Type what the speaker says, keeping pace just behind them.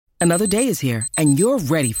Another day is here, and you're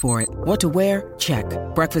ready for it. What to wear? Check.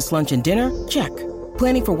 Breakfast, lunch, and dinner? Check.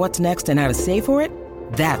 Planning for what's next and how to save for it?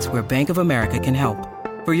 That's where Bank of America can help.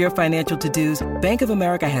 For your financial to-dos, Bank of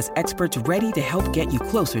America has experts ready to help get you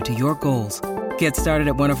closer to your goals. Get started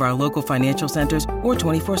at one of our local financial centers or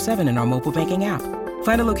 24/7 in our mobile banking app.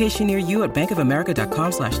 Find a location near you at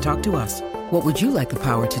bankofamerica.com/talktous. What would you like the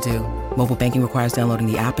power to do? Mobile banking requires downloading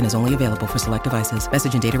the app and is only available for select devices.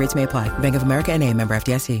 Message and data rates may apply. Bank of America N.A., member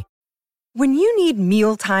FDIC. When you need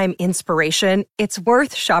mealtime inspiration, it's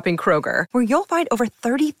worth shopping Kroger, where you'll find over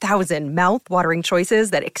 30,000 mouth-watering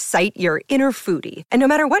choices that excite your inner foodie. And no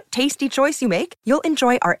matter what tasty choice you make, you'll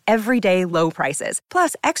enjoy our everyday low prices,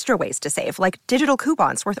 plus extra ways to save, like digital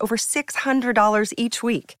coupons worth over $600 each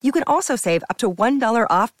week. You can also save up to $1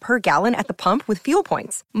 off per gallon at the pump with fuel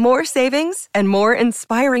points. More savings and more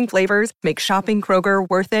inspiring flavors make shopping Kroger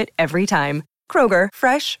worth it every time. Kroger,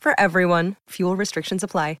 fresh for everyone. Fuel restrictions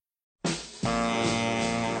apply.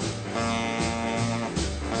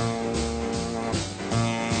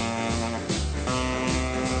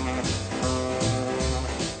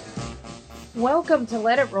 Welcome to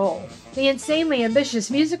Let It Roll, the insanely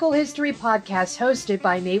ambitious musical history podcast hosted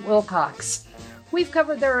by Nate Wilcox. We've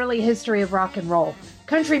covered the early history of rock and roll,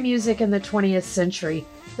 country music in the 20th century,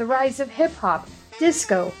 the rise of hip-hop,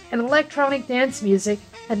 disco, and electronic dance music,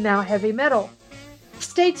 and now heavy metal.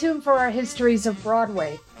 Stay tuned for our histories of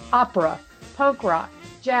Broadway, opera, punk rock,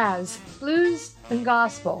 jazz, blues, and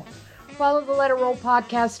gospel. Follow the Let It Roll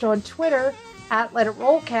podcast on Twitter at Let It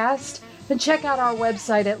Rollcast, and check out our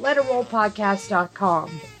website at letitrollpodcast.com.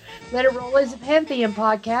 Let It Roll is a Pantheon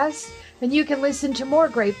podcast, and you can listen to more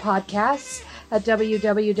great podcasts at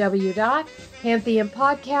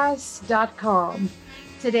www.pantheonpodcasts.com.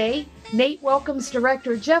 Today, Nate welcomes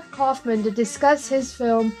director Jeff Kaufman to discuss his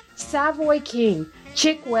film Savoy King,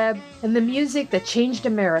 Chick Webb, and the music that changed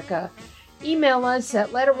America. Email us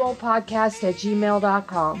at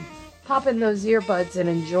letitrollpodcast@gmail.com. Pop in those earbuds and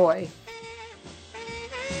enjoy.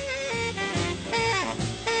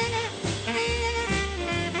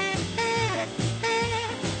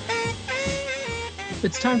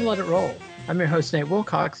 It's time to let it roll. I'm your host, Nate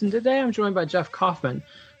Wilcox, and today I'm joined by Jeff Kaufman,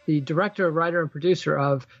 the director, writer, and producer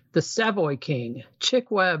of The Savoy King, Chick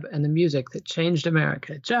Webb, and the music that changed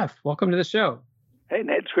America. Jeff, welcome to the show. Hey,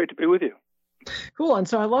 Nate, it's great to be with you. Cool. And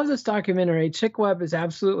so I love this documentary. Chick Webb is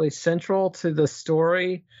absolutely central to the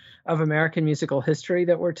story of American musical history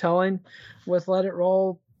that we're telling with Let It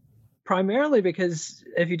Roll, primarily because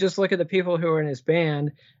if you just look at the people who are in his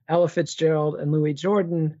band, Ella Fitzgerald and Louis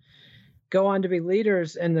Jordan, go on to be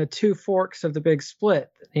leaders in the two forks of the big split.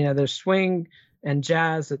 You know, there's swing and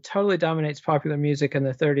jazz that totally dominates popular music in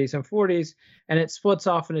the 30s and 40s, and it splits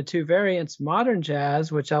off into two variants, modern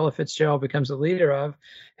jazz, which Ella Fitzgerald becomes a leader of,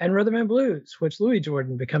 and rhythm and blues, which Louis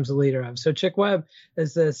Jordan becomes a leader of. So Chick Webb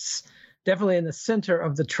is this definitely in the center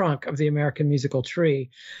of the trunk of the American musical tree.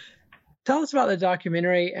 Tell us about the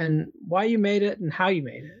documentary and why you made it and how you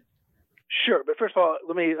made it. Sure, but first of all,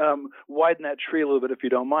 let me widen that tree a little bit, if you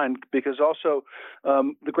don't mind, because also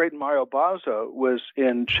the great Mario Bava was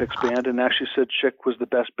in Chick's band and actually said Chick was the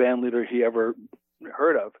best band leader he ever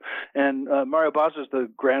heard of. And Mario Bava is the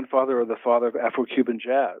grandfather or the father of Afro-Cuban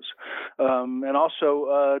jazz. And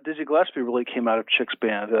also Dizzy Gillespie really came out of Chick's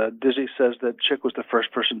band. Dizzy says that Chick was the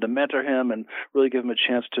first person to mentor him and really give him a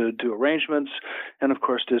chance to do arrangements. And of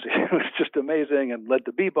course, Dizzy was just amazing and led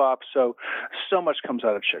the bebop. So much comes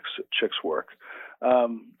out of Chick's work.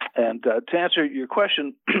 And to answer your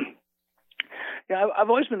question, yeah,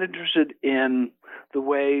 I've always been interested in the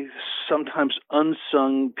way sometimes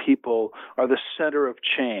unsung people are the center of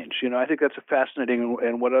change. You know, I think that's a fascinating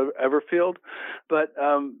in whatever field. But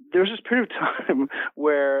there was this period of time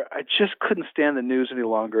where I just couldn't stand the news any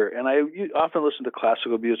longer. And I often listened to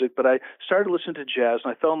classical music, but I started listening to jazz,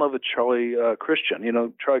 and I fell in love with Charlie Christian. You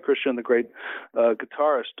know, Charlie Christian, the great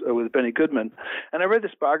guitarist with Benny Goodman. And I read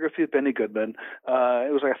this biography of Benny Goodman.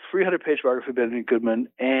 It was like a 300-page biography of Benny Goodman,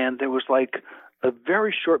 and there was like a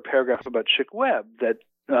very short paragraph about Chick Webb that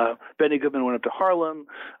Benny Goodman went up to Harlem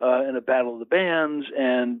in a battle of the bands,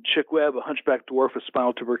 and Chick Webb, a hunchback dwarf with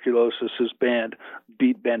spinal tuberculosis, his band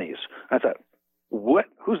beat Benny's. I thought, what?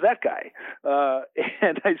 Who's that guy?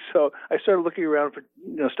 And I started looking around for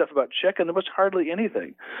stuff about Chick, and there was hardly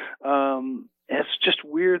anything. And it's just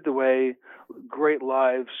weird the way great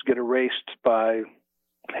lives get erased by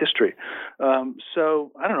history.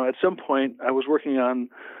 So I don't know. At some point, I was working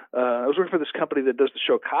for this company that does the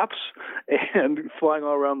show Cops and flying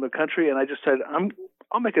all around the country. And I just said,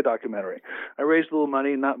 I'll make a documentary. I raised a little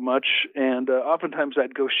money, not much. And oftentimes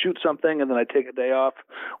I'd go shoot something and then I'd take a day off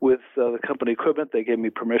with the company equipment. They gave me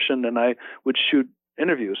permission, and I would shoot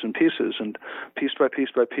interviews and pieces, and piece by piece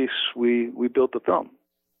by piece, we built the film.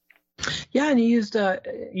 Yeah, and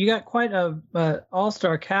you got quite a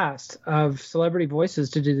all-star cast of celebrity voices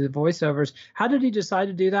to do the voiceovers. How did you decide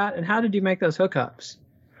to do that, and how did you make those hookups?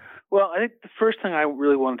 Well, I think the first thing I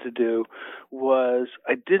really wanted to do was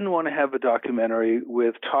I didn't want to have a documentary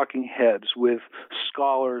with talking heads, with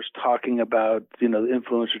scholars talking about, the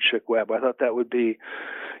influence of Chick Webb. I thought that would be,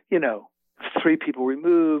 three people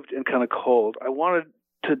removed and kind of cold. I wanted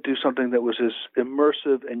to do something that was as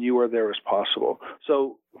immersive and you are there as possible.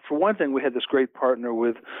 So for one thing, we had this great partner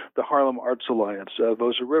with the Harlem Arts Alliance,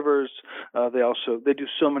 Vosa Rivers. They do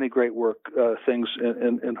so many great things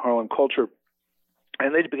in Harlem culture.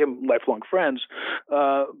 And they became lifelong friends,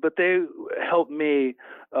 but they helped me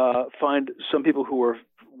find some people who were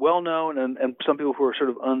well-known and some people who were sort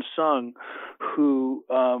of unsung who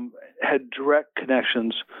had direct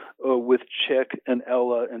connections with Chick and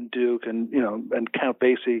Ella and Duke and Count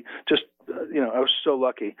Basie. Just, I was so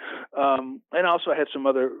lucky. And also I had some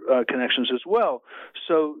other connections as well.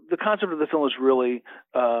 So the concept of the film is really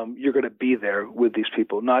you're going to be there with these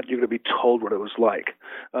people, not you're going to be told what it was like.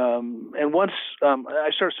 And once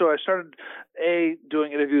I started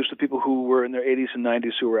doing interviews with people who were in their 80s and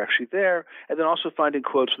 90s who were actually there, and then also finding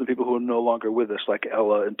quotes from the people who are no longer with us, like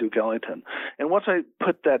Ella and Duke Ellington. And once I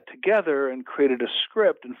put that together and created a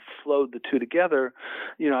script and flowed the two together,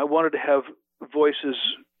 I wanted to have voices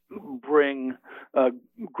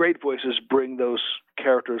great voices bring those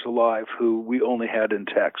characters alive who we only had in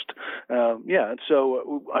text. And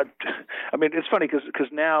so, it's funny because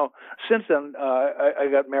now, since then, I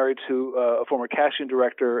got married to a former casting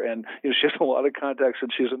director, and she has a lot of contacts,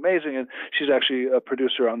 and she's amazing, and she's actually a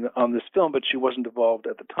producer on this film, but she wasn't involved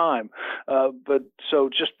at the time. But so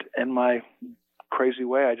just in my crazy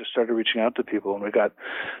way, I just started reaching out to people, and we got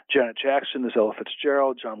Janet Jackson as Ella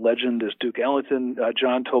Fitzgerald, John Legend as Duke Ellington.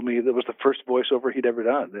 John told me that was the first voiceover he'd ever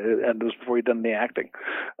done, and it was before he'd done any acting.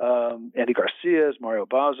 Andy Garcia as Mario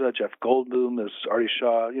Bauza, Jeff Goldblum as Artie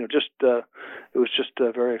Shaw. It was just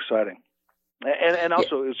very exciting, and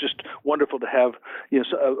also it was just wonderful to have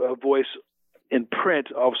a voice in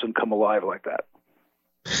print all of a sudden come alive like that.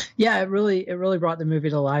 Yeah, it really brought the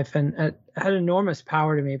movie to life, and it had enormous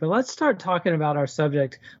power to me. But let's start talking about our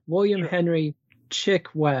subject, William Henry Chick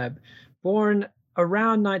Webb, born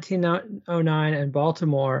around 1909 in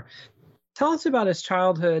Baltimore. Tell us about his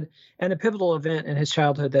childhood and a pivotal event in his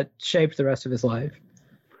childhood that shaped the rest of his life.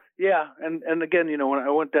 Yeah, and again, when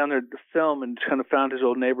I went down there to film and kind of found his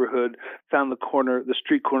old neighborhood, found the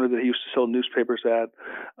street corner that he used to sell newspapers at,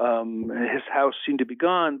 his house seemed to be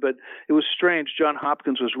gone, but it was strange. John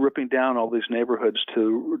Hopkins was ripping down all these neighborhoods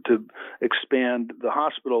to expand the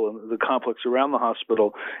hospital and the complex around the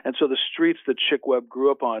hospital, and so the streets that Chick Webb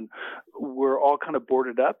grew up on were all kind of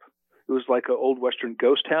boarded up. It was like an old Western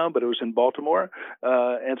ghost town, but it was in Baltimore,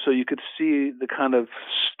 and so you could see the kind of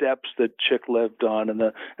steps that Chick lived on, and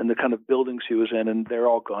the kind of buildings he was in, and they're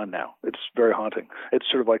all gone now. It's very haunting. It's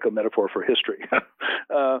sort of like a metaphor for history.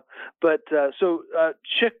 So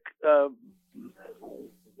Chick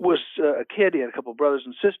was a kid. He had a couple of brothers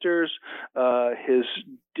and sisters. His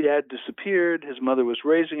dad disappeared. His mother was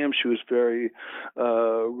raising him. She was very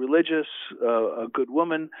religious, a good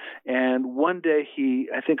woman. And one day he,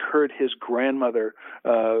 I think, heard his grandmother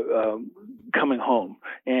coming home.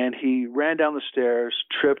 And he ran down the stairs,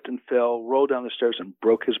 tripped and fell, rolled down the stairs, and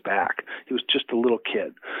broke his back. He was just a little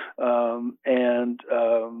kid. The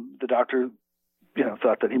doctor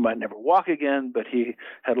thought that he might never walk again, but he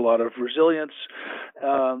had a lot of resilience,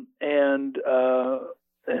 and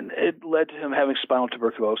it led to him having spinal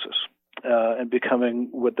tuberculosis and becoming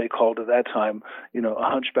what they called at that time, a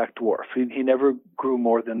hunchback dwarf. He never grew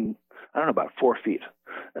more than, about 4 feet,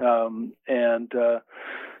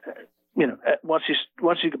 once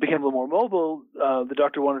he became a little more mobile, the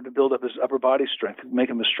doctor wanted to build up his upper body strength, make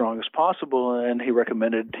him as strong as possible, and he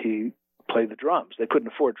recommended he play the drums. They couldn't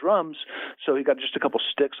afford drums, so he got just a couple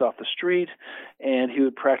sticks off the street, and he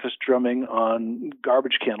would practice drumming on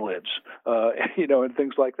garbage can lids, and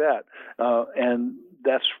things like that. And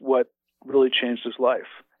that's what really changed his life.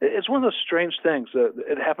 It's one of those strange things that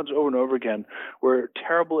it happens over and over again, where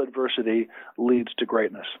terrible adversity leads to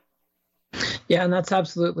greatness. Yeah, and that's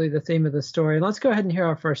absolutely the theme of the story. Let's go ahead and hear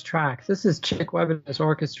our first track. This is Chick Webb and his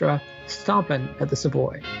orchestra, Stompin' at the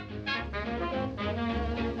Savoy.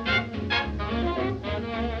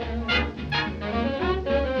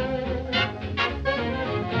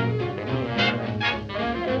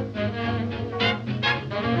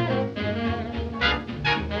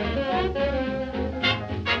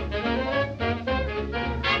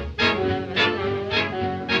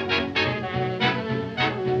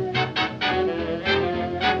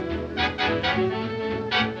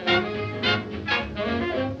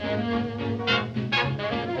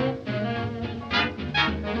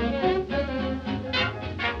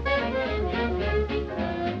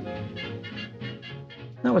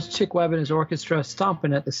 course, Chick Webb and his orchestra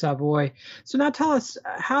stomping at the Savoy. So now tell us,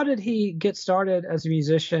 how did he get started as a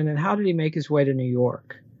musician, and how did he make his way to New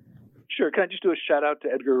York? Sure. Can I just do a shout out to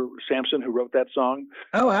Edgar Sampson, who wrote that song?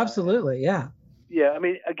 Oh, absolutely. Yeah. Yeah, I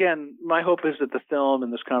mean, again, my hope is that the film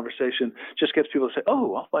and this conversation just gets people to say,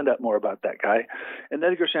 oh, I'll find out more about that guy. And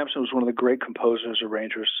Edgar Sampson was one of the great composers,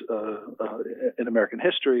 arrangers in American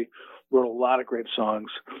history, wrote a lot of great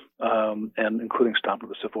songs, and including Stomp of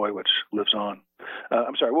the Savoy, which lives on.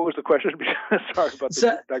 I'm sorry, what was the question? Sorry about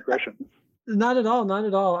the digression. Not at all, not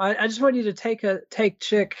at all. I just want you to take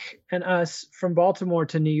Chick and us from Baltimore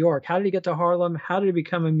to New York. How did he get to Harlem? How did he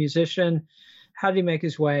become a musician? How did he make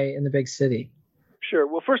his way in the big city? Sure.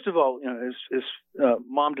 Well, first of all, his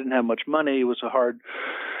mom didn't have much money. It was a hard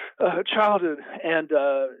childhood,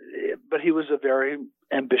 but he was a very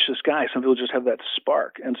ambitious guy. Some people just have that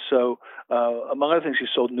spark. And so, among other things, he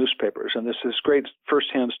sold newspapers. And there's this great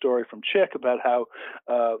firsthand story from Chick about how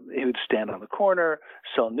he would stand on the corner,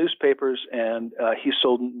 sell newspapers, and he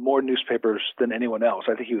sold more newspapers than anyone else.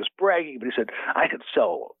 I think he was bragging, but he said, I could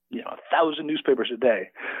sell 1,000 newspapers a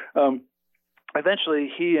day. Eventually,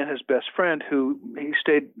 he and his best friend, who he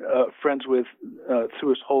stayed friends with through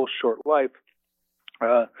his whole short life,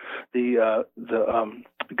 the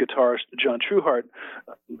guitarist John Trueheart,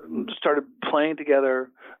 started playing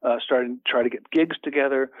together, started to try to get gigs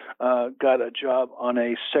together, got a job on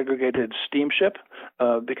a segregated steamship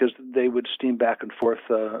because they would steam back and forth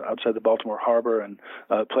outside the Baltimore harbor and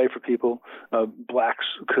play for people. Blacks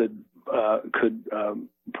could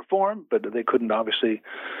perform, but they couldn't obviously,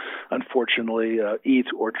 unfortunately, eat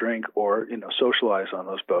or drink or socialize on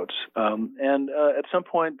those boats. And at some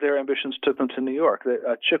point, their ambitions took them to New York.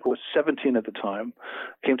 Chick was 17 at the time,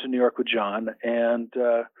 came to New York with John, and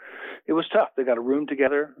it was tough. They got a room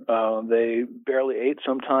together. They barely ate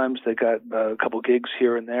sometimes. They got a couple gigs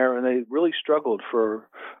here and there, and they really struggled for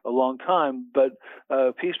a long time. But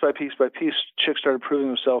piece by piece by piece, Chick started proving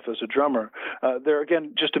himself as a drummer. There are,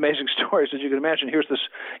 again, just amazing stories, as you can imagine. Here's this,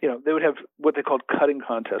 they would have what they called cutting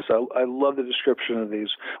contests. I love the description of these,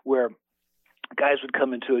 where guys would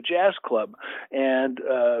come into a jazz club and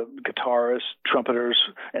guitarists, trumpeters,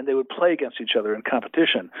 and they would play against each other in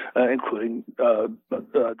competition, including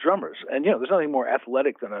drummers. And there's nothing more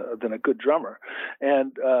athletic than a good drummer.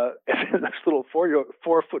 And this little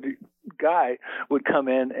 4-foot guy would come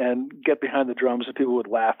in and get behind the drums, and people would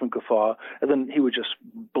laugh and guffaw, and then he would just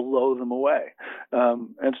blow them away.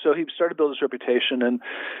 And so he started to build his reputation. And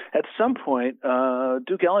at some point,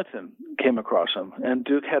 Duke Ellington came across him, and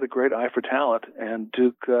Duke had a great eye for talent. And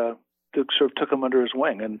Duke sort of took him under his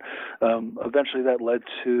wing, and eventually that led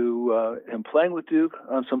to him playing with Duke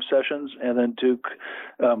on some sessions. And then Duke,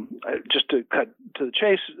 just to cut to the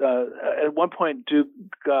chase, at one point Duke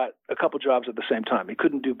got a couple jobs at the same time. He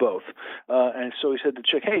couldn't do both, and so he said to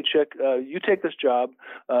Chick, "Hey, Chick, you take this job,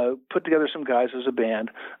 put together some guys as a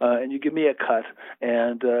band, and you give me a cut,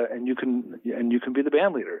 and you can be the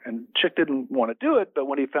band leader." And Chick didn't want to do it, but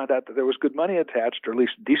when he found out that there was good money attached, or at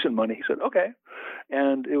least decent money, he said, "Okay."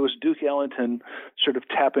 And it was Duke Ellington sort of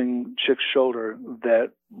tapping Chick's shoulder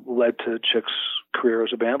that led to Chick's career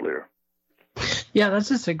as a band leader. Yeah, that's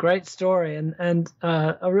just a great story, and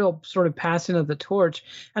a real sort of passing of the torch.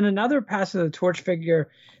 And another passing of the torch figure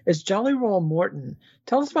is Jelly Roll Morton.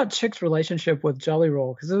 Tell us about Chick's relationship with Jelly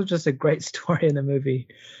Roll, because it was just a great story in the movie.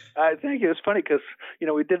 Thank you. It's funny because,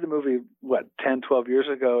 we did the movie, 10, 12 years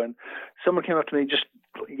ago, and someone came up to me just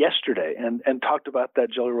yesterday and talked about that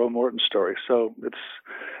Jelly Roll Morton story. So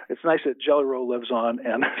it's nice that Jelly Roll lives on,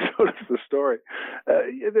 and so does the story.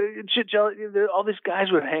 All these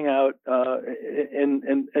guys would hang out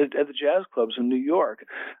at the jazz clubs in New York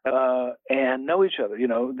and know each other.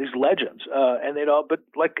 These legends, and but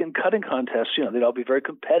like in cutting contests, they'd all be very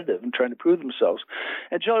competitive and trying to prove themselves.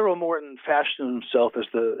 And Jelly Roll Morton fashioned himself as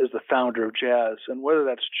the founder of jazz, and whether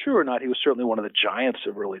that's true or not, he was certainly one of the giants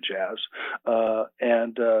of early jazz,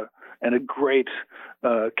 and a great,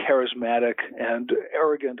 charismatic and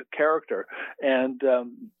arrogant character. And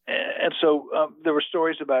so there were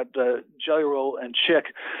stories about Jelly Roll and Chick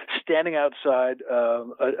standing outside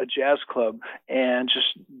a jazz club and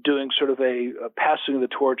just doing sort of a passing of the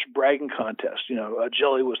torch bragging contest.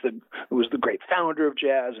 Jelly was the great founder of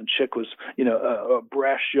jazz, and Chick was a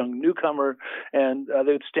brash young newcomer, and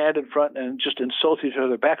they would stand in front and just insult each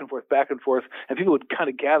other back and forth, and people would kind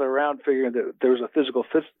of gather around figuring that there was a physical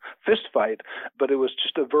fist fight, but it was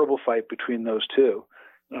just a verbal fight between those two.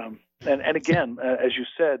 And again, as you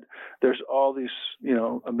said, there's all these,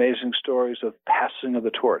 amazing stories of passing of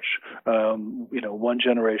the torch, one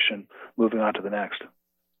generation moving on to the next.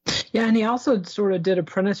 Yeah, and he also sort of did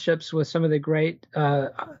apprenticeships with some of the great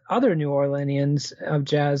other New Orleanians of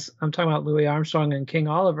jazz. I'm talking about Louis Armstrong and King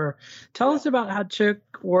Oliver. Tell us about how Chick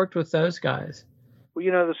worked with those guys. Well,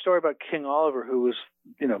 the story about King Oliver, who was,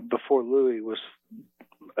 before Louis, was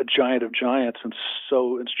a giant of giants and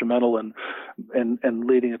so instrumental in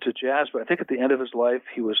leading into jazz. But I think at the end of his life,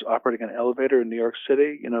 he was operating an elevator in New York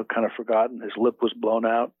City, kind of forgotten. His lip was blown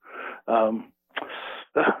out.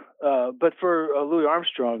 But for Louis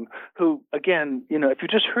Armstrong, who, again, if you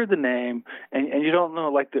just heard the name and you don't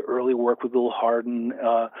know, like, the early work with Lil Hardin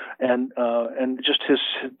and just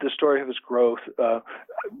the story of his growth,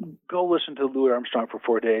 go listen to Louis Armstrong for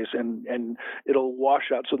 4 days and it'll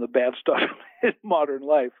wash out some of the bad stuff in modern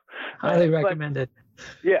life. Highly recommended.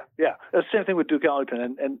 Yeah. The same thing with Duke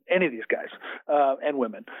Ellington and any of these guys and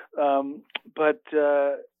women.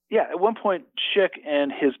 At one point, Chick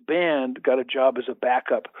and his band got a job as a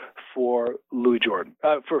backup for Louis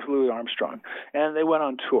Armstrong, and they went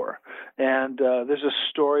on tour. And there's a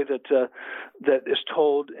story that is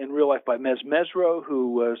told in real life by Mezz Mezzrow,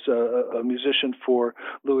 who was a musician for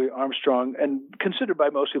Louis Armstrong, and considered by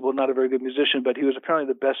most people not a very good musician, but he was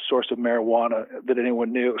apparently the best source of marijuana that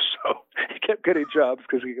anyone knew. So he kept getting jobs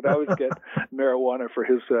because he could always get marijuana for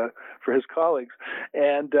his colleagues.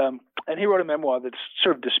 And he wrote a memoir that's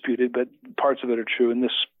sort of disputed, but parts of it are true, and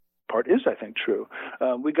this part is, I think, true.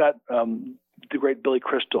 We got the great Billy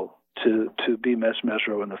Crystal to be Mezz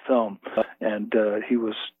Mezzrow in the film, and he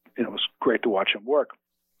was, it was great to watch him work.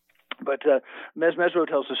 But Mezz Mezzrow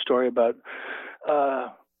tells a story about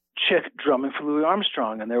Chick drumming for Louis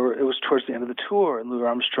Armstrong, and it was towards the end of the tour, and Louis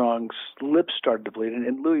Armstrong's lips started to bleed,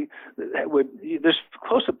 and Louis there's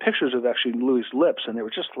close-up pictures of actually Louis's lips, and they were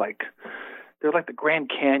just like. They're like the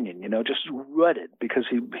Grand Canyon, just rutted because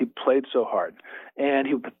he played so hard, and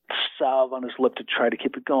he would put salve on his lip to try to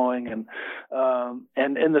keep it going. And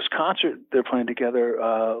in this concert they're playing together,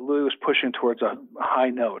 Louis was pushing towards a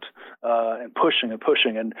high note and pushing,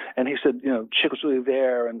 and he said, Chick was really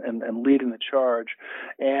there and leading the charge,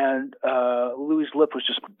 and Louis's lip was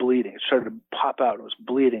just bleeding. It started to pop out. It was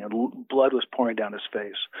bleeding, and blood was pouring down his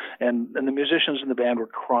face, and the musicians in the band were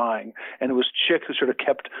crying, and it was Chick who sort of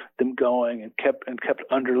kept them going and kept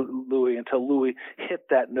under Louis until Louis hit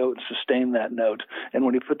that note and sustained that note. And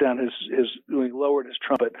when he put down when he lowered his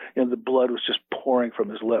trumpet, the blood was just pouring from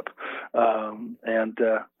his lip. That's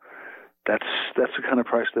the kind of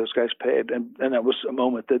price those guys paid. And that was a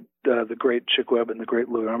moment that the great Chick Webb and the great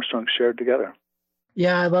Louis Armstrong shared together.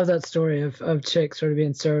 Yeah, I love that story of Chick sort of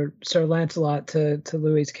being Sir Lancelot to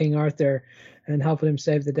Louis' King Arthur and helping him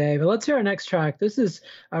save the day. But let's hear our next track. This is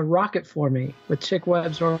a Rocket for Me with Chick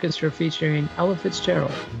Webb's orchestra featuring Ella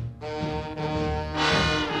Fitzgerald.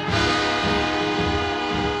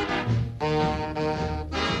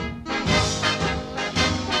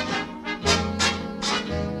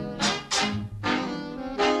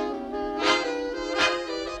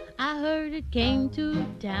 I heard it came to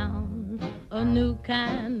town. A new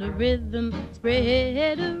kind of rhythm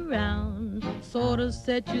spread around, sort of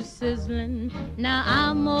set you sizzling. Now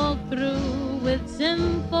I'm all through with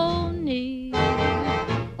symphony.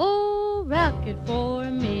 Oh, rock it for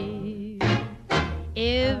me.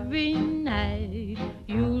 Every night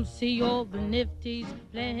you'll see all the nifties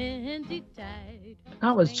plenty tight.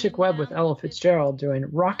 That was Chick Webb with Ella Fitzgerald doing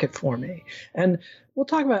Rocket for Me. And we'll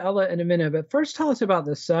talk about Ella in a minute, but first tell us about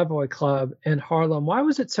the Savoy Club in Harlem. Why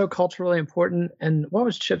was it so culturally important, and what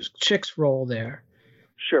was Chick's role there?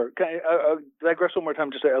 Sure. Can I digress one more time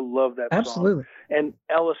to say I love that Absolutely. song. And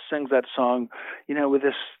Ella sings that song, with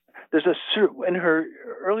this, there's a, in her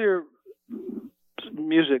earlier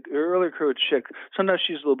music, earlier career with Chick, sometimes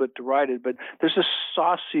she's a little bit derided, but there's a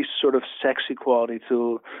saucy sort of sexy quality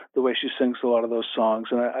to the way she sings a lot of those songs,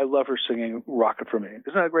 and I love her singing Rocket for Me.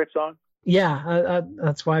 Isn't that a great song? Yeah,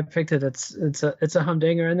 that's why I picked it. It's a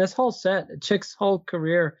humdinger, and this whole set, Chick's whole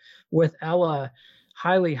career with Ella,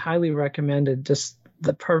 highly, highly recommended. Just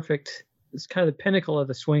it's kind of the pinnacle of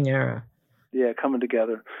the swing era. Yeah, coming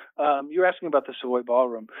together. You're asking about the Savoy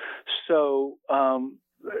Ballroom. So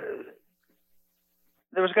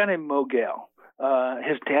there was a guy named Mo Gale.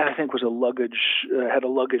 His dad, I think, was had a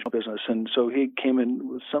luggage business, and so he came in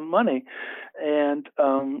with some money, and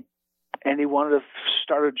he wanted to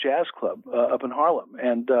start a jazz club up in Harlem,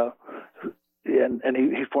 and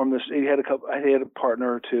he formed this. He had a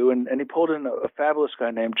partner or two, and he pulled in a fabulous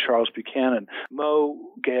guy named Charles Buchanan. Mo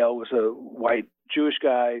Gale was a white Jewish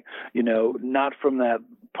guy, not from that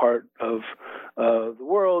part of the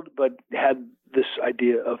world, but had this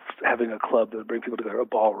idea of having a club that would bring people together, a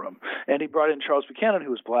ballroom. And he brought in Charles Buchanan,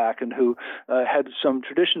 who was black and who had some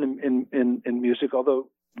tradition in music, although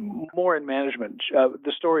more in management.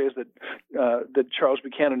 The story is that Charles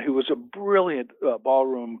Buchanan, who was a brilliant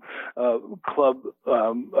ballroom club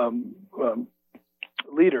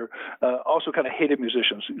leader, also kind of hated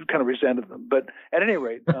musicians, kind of resented them. But at any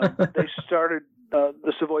rate, they started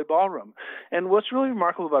the Savoy Ballroom. And what's really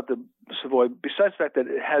remarkable about the Savoy, besides the fact that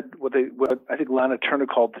it had what I think Lana Turner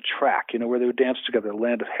called the track, where they would dance together, the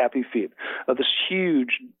land of happy feet, this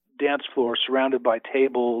huge dance floor surrounded by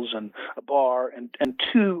tables and a bar and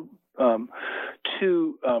two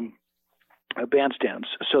bandstands,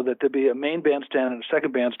 so that there'd be a main bandstand and a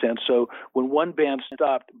second bandstand. So when one band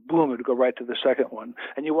stopped, boom, it would go right to the second one.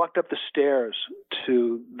 And you walked up the stairs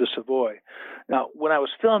to the Savoy. Now, when I was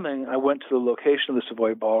filming, I went to the location of the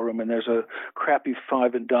Savoy Ballroom, and there's a crappy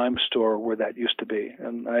 5 and dime store where that used to be.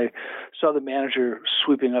 And I saw the manager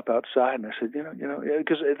sweeping up outside, and I said,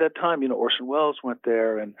 because at that time, Orson Welles went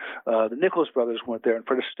there, and the Nicholas brothers went there, and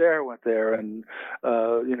Fred Astaire went there, and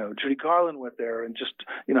Judy Garland went there, and just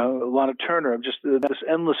Lana Turner. Just this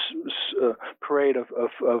endless parade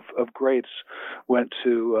of greats went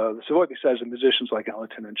to the Savoy, besides the musicians like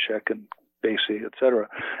Ellington and Chick and Basie, et cetera.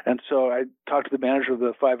 And so I talked to the manager of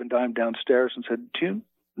the 5 and dime downstairs and said, "Do you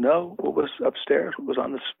know what was upstairs? What was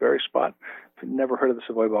on this very spot?" I'd never heard of the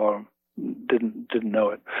Savoy Ballroom. Didn't know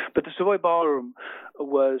it. But the Savoy Ballroom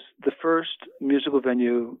was the first musical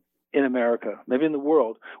venue in America, maybe in the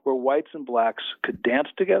world, where whites and blacks could dance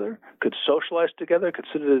together, could socialize together, could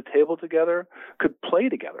sit at a table together, could play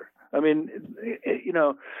together. I mean,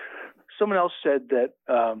 someone else said that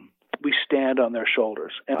we stand on their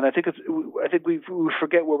shoulders, and I think we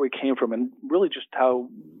forget where we came from, and really just how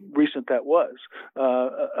recent that was.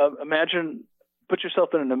 Put yourself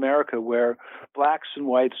in an America where blacks and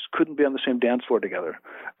whites couldn't be on the same dance floor together.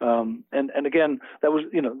 And again, that was,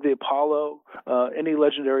 the Apollo, any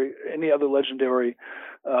other legendary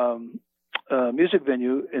music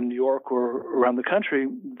venue in New York or around the country,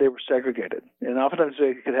 they were segregated. And oftentimes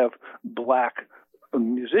they could have black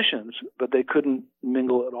musicians, but they couldn't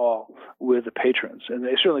mingle at all with the patrons. And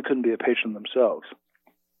they certainly couldn't be a patron themselves.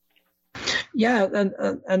 Yeah,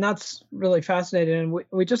 and that's really fascinating. And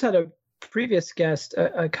we just had a previous guest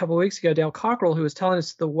a couple of weeks ago, Dale Cockrell, who was telling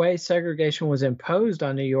us the way segregation was imposed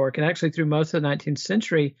on New York, and actually through most of the 19th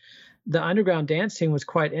century, the underground dance scene was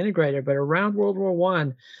quite integrated. But around World War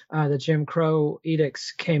I, the Jim Crow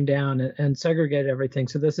edicts came down and segregated everything.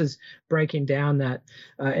 So this is breaking down that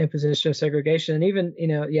imposition of segregation, and even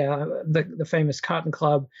the famous Cotton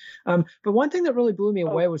Club. But one thing that really blew me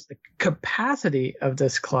away was the capacity of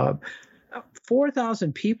this club.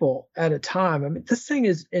 4,000 people at a time. I mean, this thing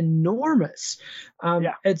is enormous.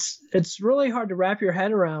 It's really hard to wrap your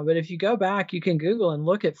head around, but if you go back, you can Google and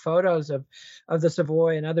look at photos of the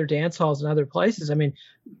Savoy and other dance halls and other places. I mean,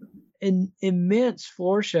 immense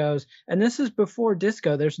floor shows. And this is before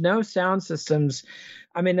disco. There's no sound systems.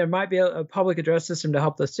 I mean, there might be a public address system to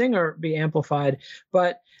help the singer be amplified,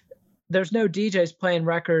 but there's no DJs playing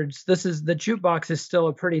records. The jukebox is still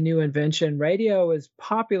a pretty new invention. Radio is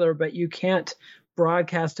popular, but you can't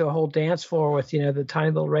broadcast to a whole dance floor with, the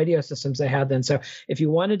tiny little radio systems they had then. So if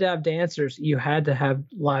you wanted to have dancers, you had to have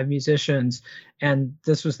live musicians. And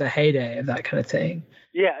this was the heyday of that kind of thing.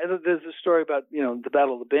 Yeah, there's a story about, the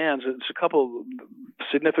Battle of the Bands. It's a couple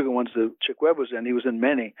significant ones that Chick Webb was in. He was in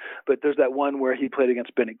many, but there's that one where he played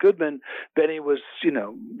against Benny Goodman. Benny was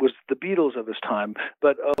the Beatles of his time,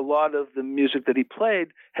 but a lot of the music that he played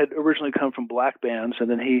had originally come from black bands, and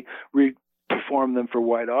then he performed them for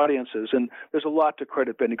white audiences. And there's a lot to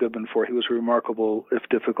credit Benny Goodman for. He was a remarkable, if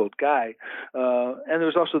difficult, guy. And there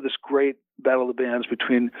was also this great battle of the bands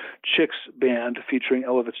between Chick's band featuring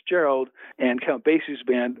Ella Fitzgerald and Count Basie's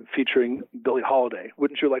band featuring Billie Holiday.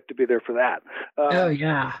 Wouldn't you like to be there for that? Oh,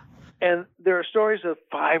 yeah. And there are stories of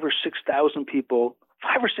 5,000 or 6,000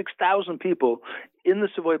 people in the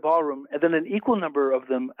Savoy Ballroom, and then an equal number of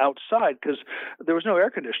them outside because there was no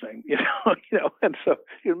air conditioning, And so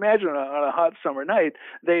you imagine on a hot summer night,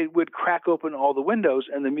 they would crack open all the windows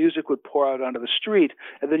and the music would pour out onto the street.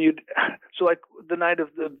 And then so like the night of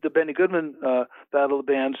the Benny Goodman Battle of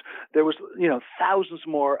the Bands, there was, thousands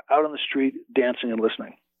more out on the street dancing and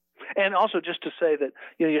listening. And also just to say that,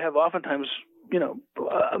 you have oftentimes,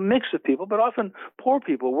 a mix of people, but often poor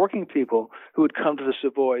people, working people who would come to the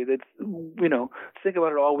Savoy. They'd, think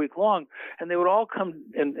about it all week long, and they would all come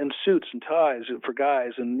in suits and ties for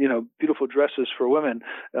guys and, beautiful dresses for women.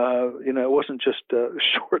 It wasn't just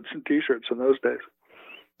shorts and T-shirts in those days.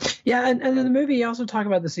 Yeah, and in the movie, you also talk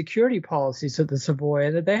about the security policies at the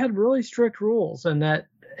Savoy, that they had really strict rules and that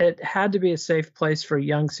it had to be a safe place for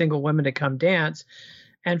young single women to come dance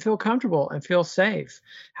and feel comfortable and feel safe.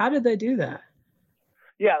 How did they do that?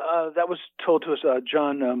 Yeah, that was told to us.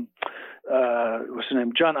 John, what's his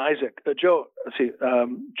name? John Isaac.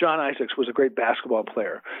 John Isaacs was a great basketball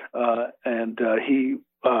player, and he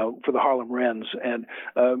for the Harlem Wrens, and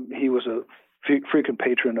he was a frequent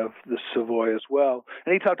patron of the Savoy as well.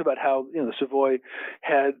 And he talked about how the Savoy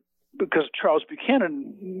had, because Charles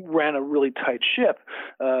Buchanan ran a really tight ship,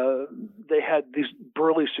 they had these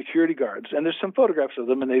burly security guards. And there's some photographs of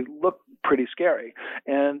them, and they look pretty scary.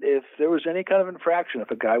 And if there was any kind of infraction,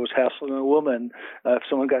 if a guy was hassling a woman, if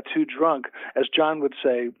someone got too drunk, as John would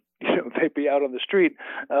say, they'd be out on the street,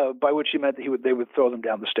 by which he meant that they would throw them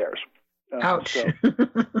down the stairs. Ouch. So,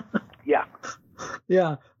 yeah.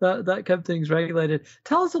 Yeah, that kept things regulated.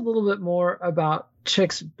 Tell us a little bit more about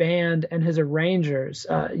Chick's band and his arrangers.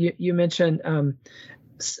 You mentioned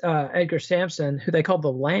Edgar Sampson, who they called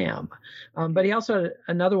the Lamb, but he also had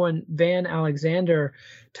another one, Van Alexander.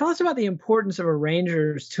 Tell us about the importance of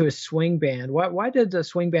arrangers to a swing band. Why did the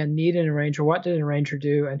swing band need an arranger? What did an arranger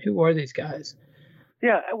do, and who were these guys?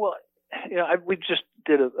 Yeah, well, we just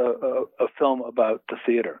did a film about the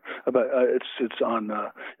theater. About it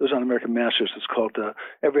was on American Masters. It's called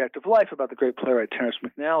Every Act of Life, about the great playwright Terrence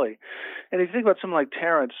McNally. And if you think about someone like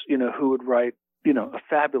Terrence, who would write a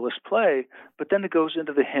fabulous play, but then it goes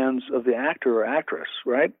into the hands of the actor or actress,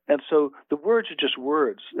 right? And so the words are just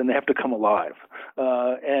words, and they have to come alive.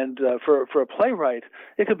 And for a playwright,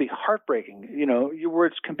 it could be heartbreaking. Your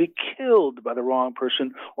words can be killed by the wrong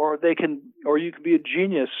person, or you can be a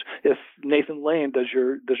genius if Nathan Lane does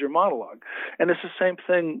your monologue. And it's the same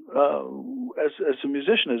thing as a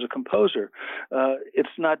musician, as a composer.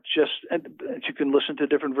 It's not just, and you can listen to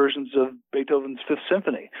different versions of Beethoven's Fifth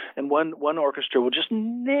Symphony, and one orchestra will just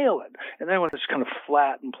nail it, and then when it's kind of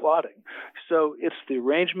flat and plodding. So it's the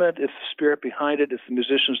arrangement, it's the spirit behind it, it's the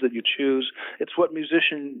musicians that you choose, it's what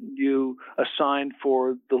musician you assign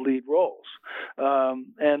for the lead roles.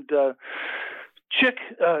 Chick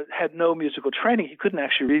had no musical training. He couldn't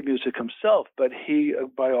actually read music himself, but he,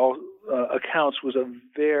 by all accounts, was a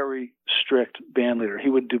very strict band leader. He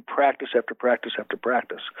would do practice after practice after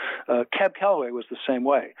practice. Cab Calloway was the same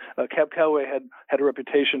way. Cab Calloway had a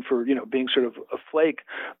reputation for being sort of a flake,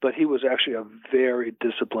 but he was actually a very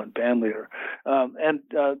disciplined band leader. And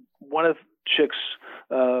one of Chick's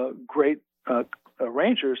great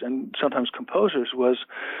arrangers and sometimes composers was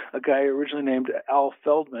a guy originally named Al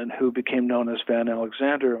Feldman, who became known as Van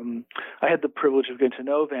Alexander. I had the privilege of getting to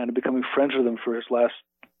know Van and becoming friends with him for his last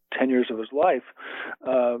 10 years of his life.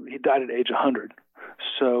 He died at age 100.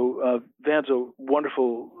 So Van's a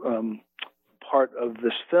wonderful part of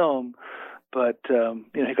this film, but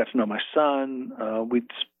he got to know my son. We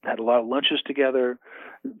had a lot of lunches together.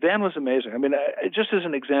 Van was amazing. I mean, just as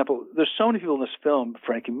an example, there's so many people in this film: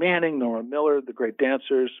 Frankie Manning, Norma Miller, the great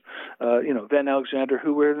dancers, Van Alexander,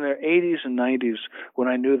 who were in their 80s and 90s when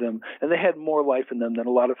I knew them, and they had more life in them than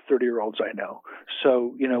a lot of 30-year-olds I know.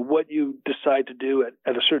 So, what you decide to do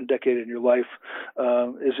at a certain decade in your life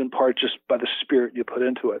is in part just by the spirit you put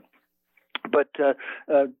into it. But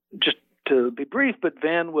just to be brief, but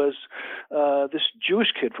Van was this Jewish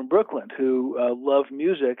kid from Brooklyn who loved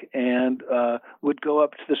music and would go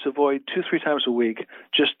up to the Savoy 2-3 times a week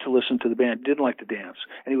just to listen to the band. Didn't like to dance,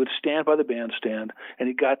 and he would stand by the bandstand. And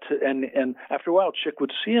he got to, and after a while, Chick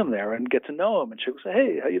would see him there and get to know him. And Chick would say,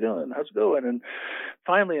 "Hey, how you doing? How's it going?" And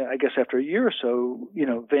finally, I guess after a year or so,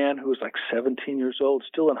 Van, who was like 17 years old,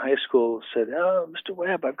 still in high school, said, "Oh, Mr.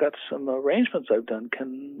 Webb, I've got some arrangements I've done.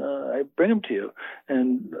 Can I bring them to you?"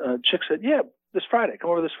 And Chick said, "Yeah, this Friday. Come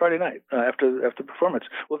over this Friday night after the performance."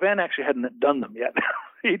 Well, Van actually hadn't done them yet.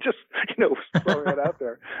 He just, was throwing it out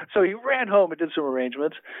there. So he ran home and did some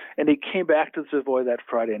arrangements, and he came back to the Savoy that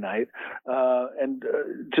Friday night.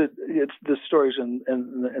 It's the stories in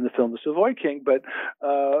the film The Savoy King, but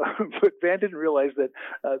Van didn't realize that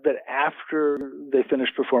after they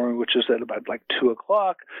finished performing, which is at about like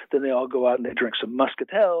 2:00, then they all go out and they drink some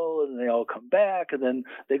muscatel, and they all come back, and then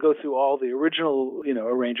they go through all the original,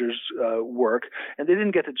 arrangers' work, and they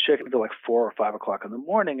didn't get to Chick until like 4 or 5 o'clock in the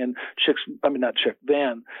morning. And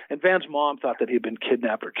Van. And Van's mom thought that he'd been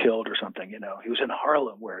kidnapped or killed or something. He was in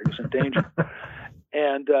Harlem where he was in danger.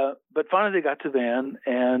 And but finally they got to Van,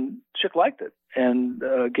 and Chick liked it and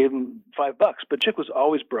gave him $5. But Chick was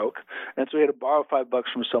always broke, and so he had to borrow $5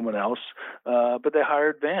 from someone else. But they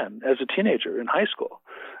hired Van as a teenager in high school,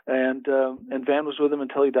 and Van was with him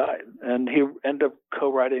until he died. And he ended up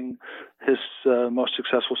co-writing his most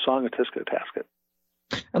successful song, "A Tisket a Tasket."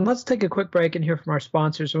 And let's take a quick break and hear from our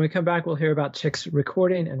sponsors. When we come back, we'll hear about Chick's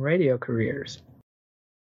recording and radio careers.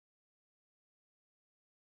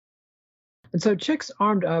 And so Chick's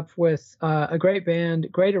armed up with a great band,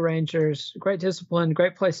 great arrangers, great discipline,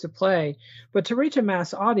 great place to play. But to reach a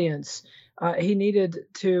mass audience, he needed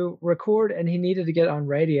to record and he needed to get on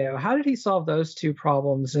radio. How did he solve those two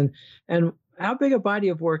problems? And how big a body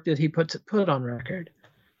of work did he put on record?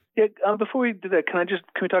 Yeah, before we do that, can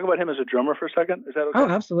we talk about him as a drummer for a second? Is that okay? Oh,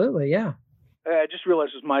 absolutely, yeah. I just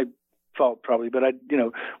realized it's my fault probably, but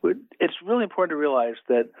it's really important to realize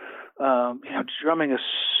that drumming is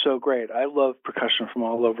so great. I love percussion from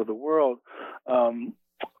all over the world, and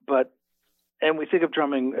we think of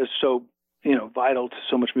drumming as so vital to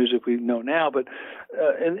so much music we know now. But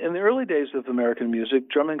in the early days of American music,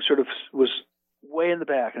 drumming sort of was way in the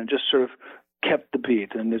back and just sort of kept the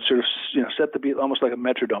beat, and it sort of set the beat almost like a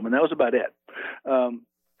metronome, and that was about it.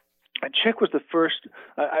 And Chick was the first.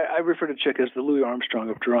 I refer to Chick as the Louis Armstrong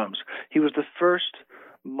of drums. He was the first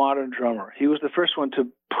modern drummer. He was the first one to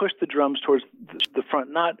push the drums towards the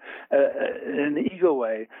front, not in an ego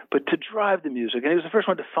way, but to drive the music. And he was the first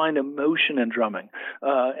one to find emotion in drumming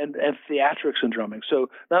and theatrics in drumming. So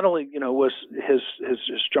not only was his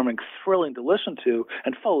drumming thrilling to listen to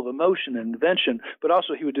and full of emotion and invention, but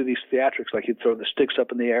also he would do these theatrics, like he'd throw the sticks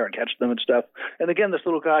up in the air and catch them and stuff. And again, this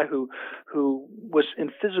little guy who was in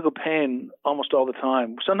physical pain almost all the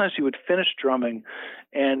time. Sometimes he would finish drumming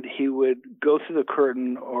and he would go through the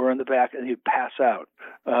curtain or in the back and he'd pass out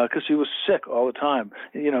because he was sick all the time.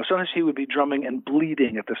 Sometimes he would be drumming and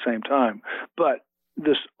bleeding at the same time, but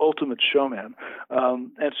this ultimate showman.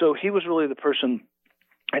 And so he was really the person.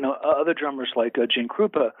 Other drummers like Gene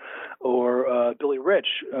Krupa or Billy Rich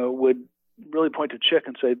would really point to Chick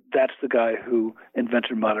and say, that's the guy who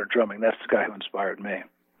invented modern drumming. That's the guy who inspired me.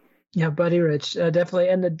 Yeah, Buddy Rich, definitely.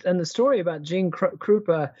 And the story about Gene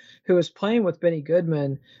Krupa, who was playing with Benny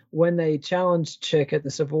Goodman when they challenged Chick at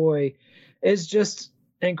the Savoy, is just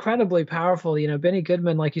incredibly powerful. Benny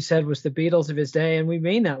Goodman, like you said, was the Beatles of his day. And we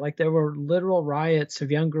mean that. Like, there were literal riots of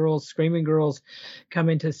young girls, screaming girls,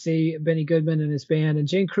 coming to see Benny Goodman and his band. And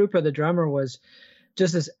Gene Krupa, the drummer, was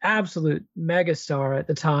just this absolute megastar at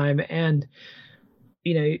the time. And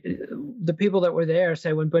the people that were there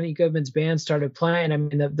say when Benny Goodman's band started playing, I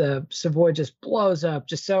mean, the Savoy just blows up,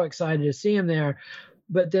 just so excited to see him there.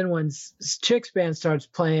 But then when Chick's band starts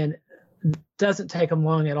playing, doesn't take him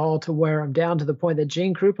long at all to wear him down, to the point that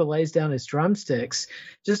Gene Krupa lays down his drumsticks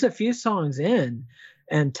just a few songs in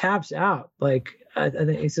and taps out. Like, I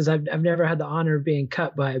think he says, I've never had the honor of being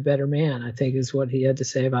cut by a better man, I think is what he had to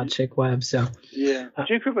say about Chick Webb. So yeah,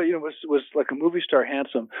 Gene Krupa, was like a movie star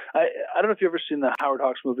handsome. I don't know if you've ever seen the Howard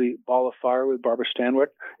Hawks movie Ball of Fire with Barbara Stanwyck.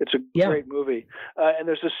 It's a great movie, and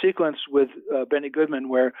there's a sequence with Benny Goodman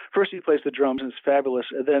where first he plays the drums and it's fabulous,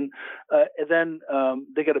 and then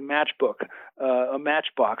they get a matchbook, a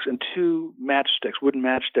matchbox, and two wooden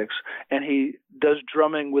matchsticks, and he does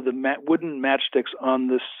drumming with the wooden matchsticks on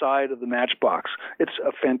the side of the matchbox. It's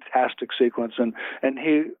a fantastic sequence, and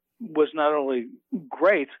he was not only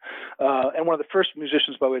great and one of the first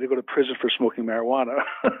musicians, by the way, to go to prison for smoking marijuana,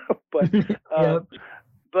 but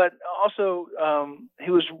also he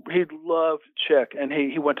loved Chick, and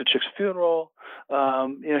he went to Chick's funeral.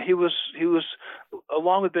 He was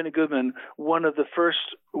along with Benny Goodman one of the first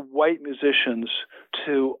white musicians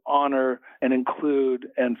to honor and include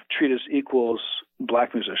and treat as equals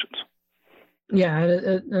black musicians. Yeah,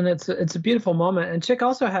 and it's a beautiful moment. And Chick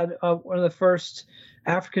also had one of the first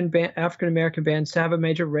African American bands to have a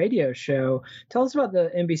major radio show. Tell us about the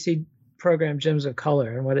NBC program Gems of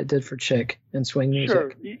Color and what it did for Chick and swing music.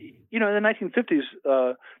 Sure. In the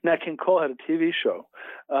 1950s, Nat King Cole had a TV show,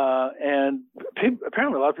 and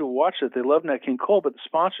apparently a lot of people watched it. They loved Nat King Cole, but the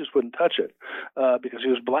sponsors wouldn't touch it because he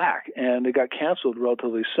was black, and it got canceled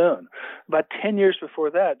relatively soon. About 10 years before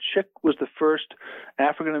that, Chick was the first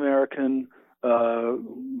African American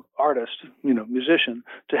artist, musician,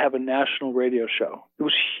 to have a national radio show. It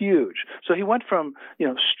was huge. So he went from,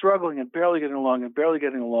 struggling and barely getting along and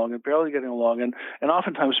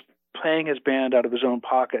oftentimes paying his band out of his own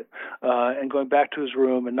pocket and going back to his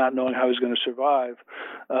room and not knowing how he was going to survive.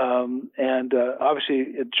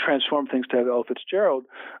 Obviously it transformed things to have Ella Fitzgerald,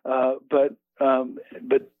 but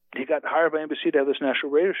he got hired by NBC to have this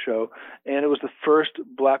national radio show, and it was the first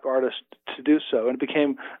black artist to do so, and it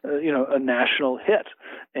became, a national hit.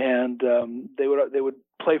 And they would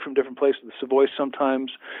play from different places. The Savoy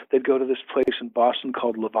sometimes. They'd go to this place in Boston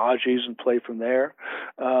called Lavage's and play from there.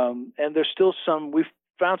 And there's still some. We've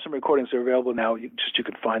found some recordings that are available now. You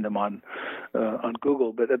could find them on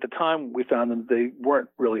Google, but at the time we found them, they weren't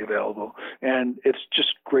really available, and it's just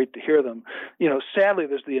great to hear them. Sadly,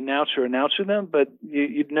 there's the announcer announcing them, but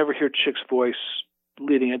you'd never hear Chick's voice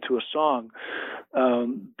leading into a song.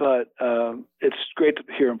 But it's great to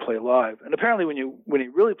hear him play live. And apparently when he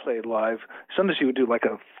really played live, sometimes he would do like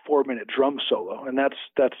a 4-minute drum solo, and that's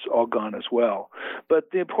all gone as well. But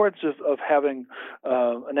the importance of having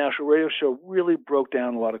a national radio show really broke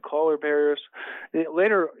down a lot of caller barriers.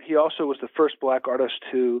 Later, he also was the first black artist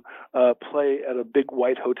to play at a big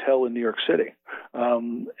white hotel in New York City.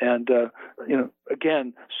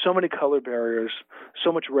 Again, so many color barriers,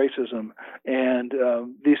 so much racism, and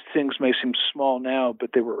these things may seem small now, but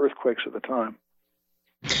they were earthquakes at the time.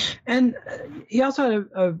 And he also had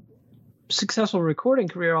a successful recording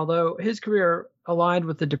career, although his career aligned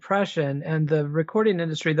with the Depression and the recording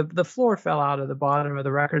industry. The floor fell out of the bottom of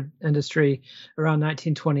the record industry around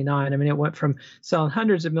 1929. I mean, it went from selling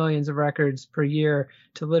hundreds of millions of records per year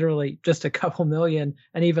to literally just a couple million,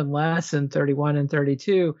 and even less in 31 and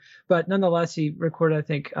 32. But nonetheless, he recorded, I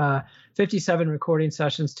think, 57 recording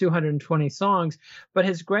sessions, 220 songs. But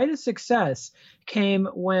his greatest success came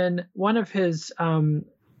when one of his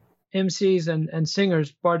MCs and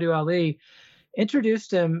singers, Bardu Ali,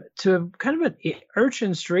 introduced him to kind of an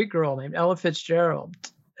urchin street girl named Ella Fitzgerald,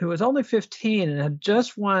 who was only 15 and had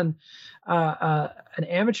just won an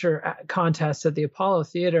amateur contest at the Apollo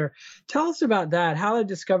Theater. Tell us about that, how they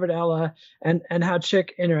discovered Ella, and how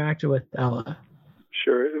Chick interacted with Ella.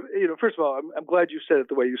 Sure. First of all, I'm glad you said it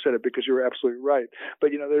the way you said it, because you were absolutely right.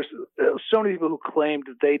 But, there's so many people who claimed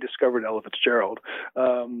that they discovered Ella Fitzgerald,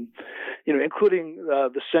 including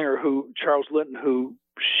the singer Charles Linton, who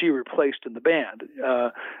she replaced in the band.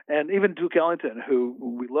 And even Duke Ellington, who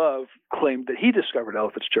we love, claimed that he discovered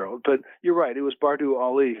Ella Fitzgerald. But you're right. It was Bardu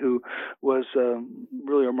Ali, who was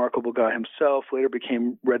really a remarkable guy himself, later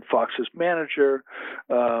became Red Fox's manager,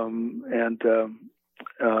 and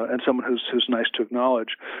someone who's nice to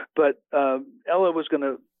acknowledge. But Ella was going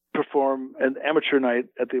to perform an amateur night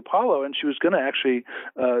at the Apollo, and she was going to actually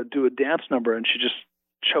do a dance number, and she just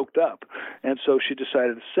choked up, and so she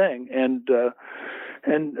decided to sing.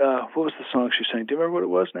 And what was the song she sang? Do you remember what it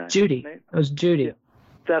was now? Judy. Nate? It was Judy. Yeah.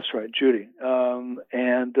 That's right, Judy.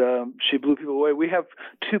 And she blew people away. We have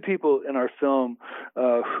two people in our film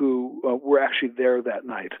who were actually there that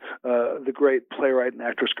night. The great playwright and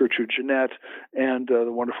actress Gertrude Jeanette, and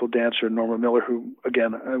the wonderful dancer Norma Miller, who,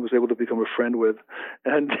 again, I was able to become a friend with.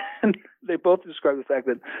 And they both described the fact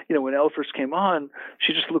that, when Ella first came on,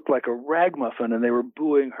 she just looked like a ragamuffin, and they were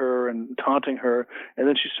booing her and taunting her. And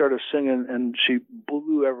then she started singing, and she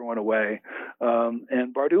blew everyone away.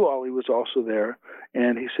 And Bardu Ali was also there,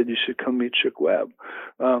 and he said, "You should come meet Chick Webb."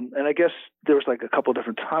 And I guess there was like a couple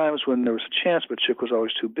different times when there was a chance, but Chick was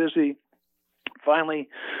always too busy. Finally,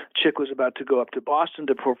 Chick was about to go up to Boston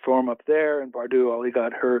to perform up there, and Bardu Ali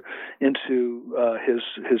got her into his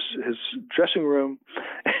dressing room,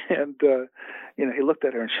 and he looked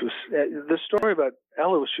at her, and she was. The story about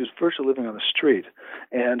Ella was she was virtually living on the street,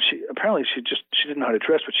 and she didn't know how to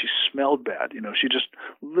dress, but she smelled bad. She just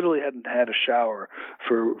literally hadn't had a shower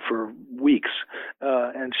for weeks,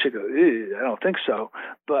 and she goes, "I don't think so,"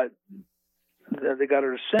 but they got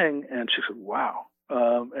her to sing, and she said, "Wow."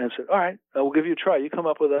 And said, "All right, we'll give you a try. You come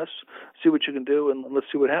up with us, see what you can do, and let's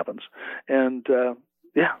see what happens." And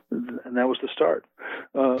and that was the start.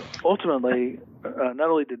 Ultimately, not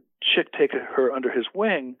only did Chick take her under his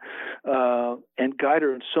wing and guide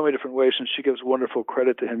her in so many different ways, and she gives wonderful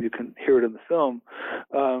credit to him. You can hear it in the film.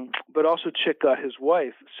 But also Chick got his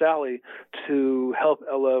wife, Sally, to help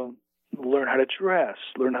Ella learn how to dress,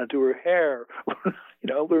 learn how to do her hair,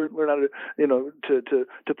 learn how to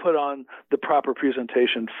to put on the proper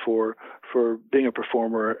presentation for being a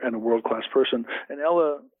performer and a world-class person. And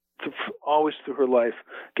Ella, always through her life,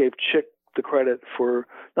 gave Chick the credit for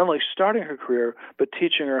not only starting her career, but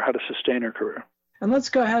teaching her how to sustain her career. And let's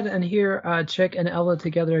go ahead and hear Chick and Ella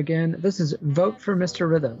together again. This is Vote for Mr.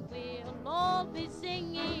 Rhythm. We'll all be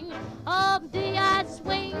singing of the I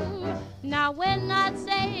swing. Now when I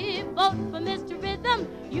say vote for Mr. Rhythm,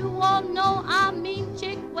 you all know I mean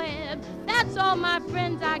Chick Webb. That's all, my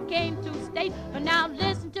friends, I came to state. But now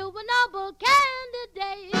listen to a noble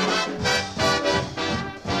candidate.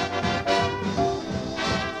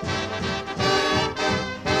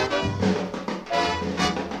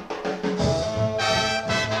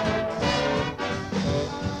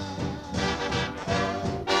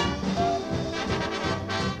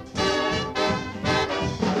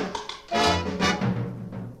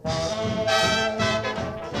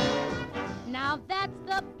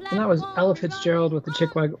 And that was Ella Fitzgerald with the Chick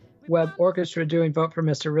Webb Orchestra doing Vote for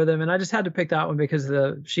Mr. Rhythm. And I just had to pick that one because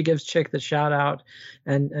she gives Chick the shout out,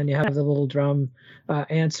 and you have the little drum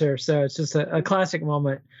answer. So it's just a classic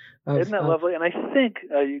moment. Isn't that lovely? And I think,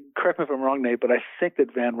 you correct me if I'm wrong, Nate, but I think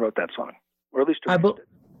that Van wrote that song. or at least arranged it.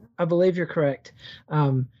 I believe you're correct.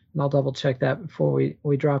 And I'll double check that before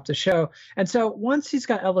we drop the show. And so once he's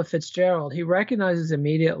got Ella Fitzgerald, he recognizes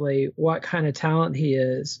immediately what kind of talent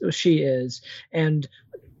she is, and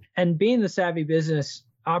being the savvy business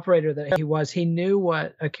operator that he was, he knew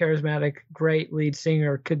what a charismatic, great lead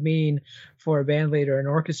singer could mean for a band leader and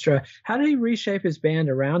orchestra. How did he reshape his band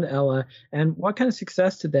around Ella, and what kind of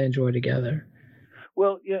success did they enjoy together?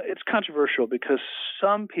 Well, yeah, it's controversial because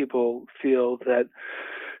some people feel that,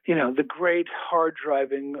 the great,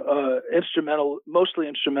 hard-driving, mostly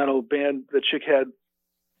instrumental band that Chick had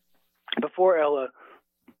before Ella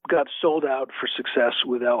got sold out for success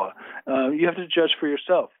with Ella. You have to judge for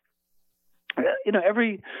yourself.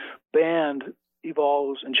 Every band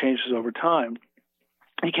evolves and changes over time.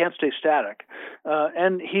 He can't stay static.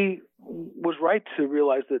 And he was right to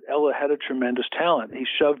realize that Ella had a tremendous talent. He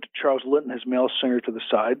shoved Charles Linton, his male singer, to the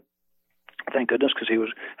side. Thank goodness, because he was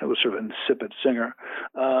sort of an insipid singer.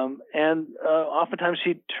 And oftentimes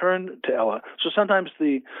he'd turn to Ella. So sometimes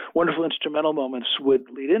the wonderful instrumental moments would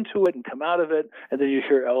lead into it and come out of it, and then you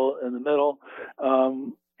hear Ella in the middle.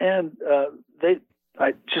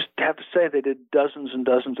 I just have to say they did dozens and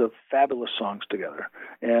dozens of fabulous songs together,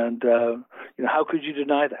 and how could you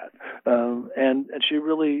deny that? And she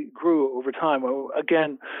really grew over time.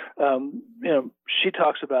 Again, she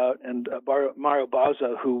talks about, and Mario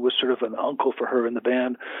Bozza, who was sort of an uncle for her in the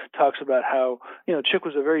band, talks about how Chick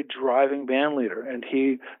was a very driving band leader, and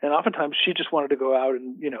oftentimes she just wanted to go out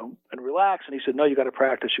and relax, and he said, no, you got to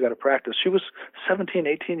practice. She was 17,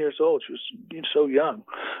 18 years old. She was so young,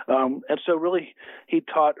 and so really. He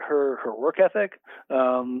taught her work ethic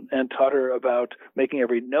and taught her about making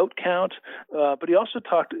every note count. But he also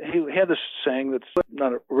he had this saying that's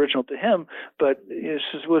not original to him, but he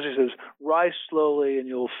says, rise slowly and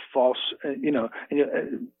you'll fall,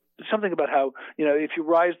 something about how, if you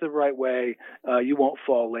rise the right way, you won't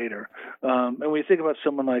fall later. And when you think about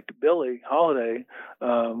someone like Billie Holiday,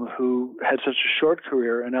 who had such a short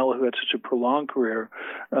career, and Ella, who had such a prolonged career,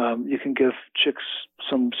 you can give Chick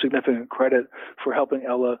some significant credit for helping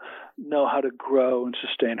Ella know how to grow and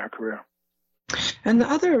sustain her career. And the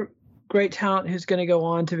other great talent who's going to go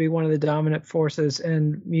on to be one of the dominant forces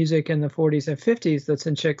in music in the 40s and 50s that's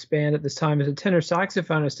in Chick's band at this time is a tenor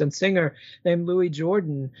saxophonist and singer named Louis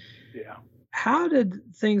Jordan. Yeah. How did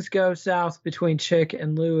things go south between Chick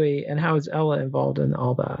and Louis, and how is Ella involved in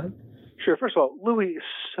all that? Sure. First of all, Louis is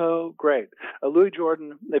so great. Louis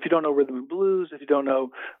Jordan, if you don't know rhythm and blues, if you don't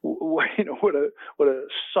know, what a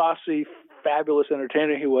saucy, fabulous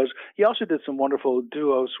entertainer he was. He also did some wonderful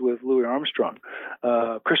duos with Louis Armstrong.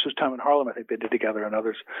 Christmas Time in Harlem, I think they did together, and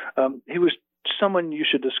others. He was someone you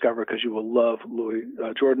should discover because you will love Louis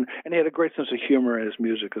Jordan, and he had a great sense of humor in his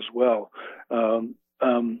music as well.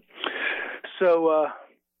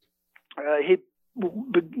 He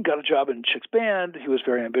got a job in Chick's band. He was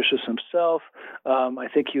very ambitious himself. I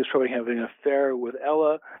think he was probably having an affair with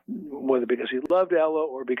Ella, whether because he loved Ella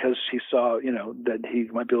or because he saw, that he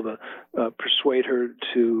might be able to persuade her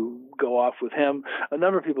to go off with him. A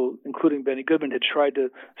number of people, including Benny Goodman, had tried to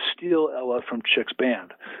steal Ella from Chick's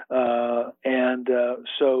band.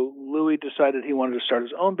 So Louis decided he wanted to start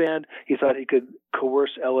his own band. He thought he could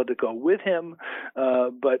coerce Ella to go with him,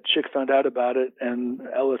 but Chick found out about it, and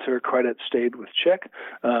Ella, to her credit, stayed with Chick.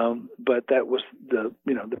 But that was the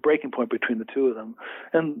breaking point between the two of them.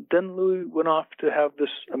 And then Louis went off to have this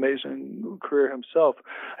amazing career himself.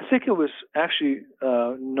 I think it was actually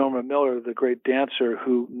Norma Miller, the great dancer,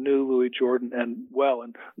 who knew Louis Jordan and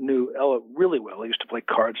knew Ella really well. They used to play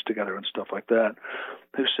cards together and stuff like that,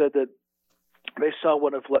 who said that they saw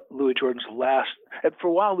one of Louis Jordan's last, and for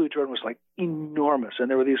a while Louis Jordan was like enormous, and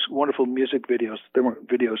there were these wonderful music videos, there weren't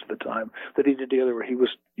videos at the time, that he did together where you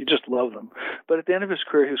just loved them. But at the end of his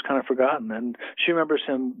career, he was kind of forgotten, and she remembers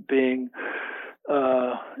him being, in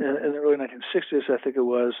the early 1960s, I think it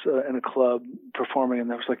was, in a club performing, and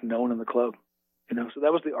there was like no one in the club, so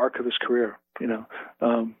that was the arc of his career,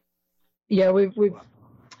 Yeah, we've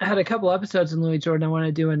had a couple episodes in Louis Jordan. I want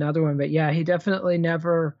to do another one, but yeah, he definitely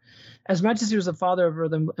never, as much as he was the father of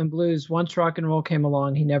rhythm and blues, once rock and roll came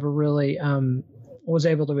along, he never really was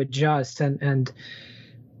able to adjust and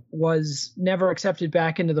was never accepted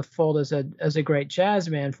back into the fold as a great jazz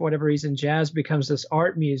man. For whatever reason, jazz becomes this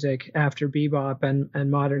art music after bebop and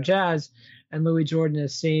modern jazz. and Louis Jordan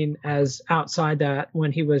is seen as outside that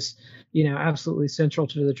when he was, absolutely central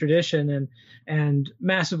to the tradition and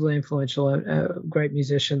massively influential, a great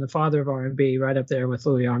musician, the father of R&B, right up there with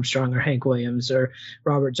Louis Armstrong or Hank Williams or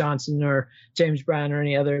Robert Johnson or James Brown or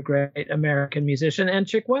any other great American musician, and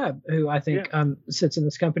Chick Webb, who I think sits in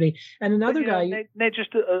this company. And another guy. Nate,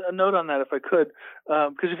 just a note on that, if I could,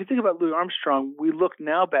 because if you think about Louis Armstrong, we look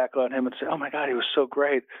now back on him and say, oh my God, he was so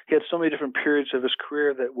great. He had so many different periods of his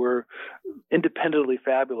career that were independently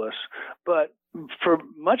fabulous. But for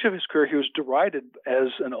much of his career, he was derided as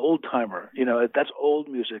an old timer. That's old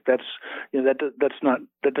music. That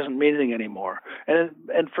doesn't mean anything anymore.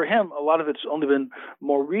 And for him, a lot of it's only been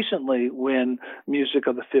more recently when music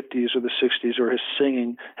of the 50s or the 60s or his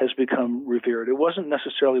singing has become revered. It wasn't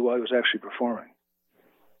necessarily while he was actually performing.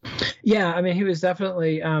 Yeah, I mean, he was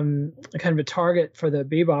definitely kind of a target for the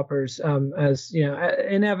beboppers, as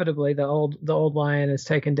inevitably the old lion is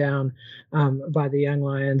taken down by the young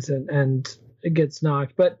lions and it gets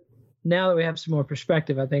knocked. But now that we have some more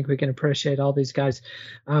perspective, I think we can appreciate all these guys,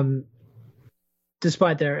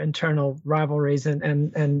 despite their internal rivalries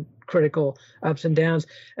and critical ups and downs.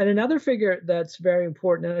 And another figure that's very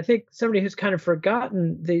important, and I think somebody who's kind of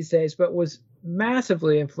forgotten these days, but was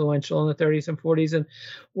massively influential in the 30s and 40s. And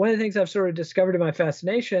one of the things I've sort of discovered in my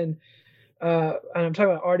fascination, and I'm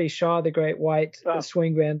talking about Artie Shaw, the great white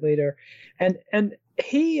swing band leader, and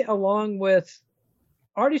he, along with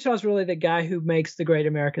Artie Shaw, is really the guy who makes the Great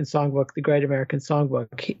American Songbook the Great American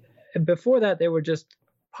Songbook. Before that, they were just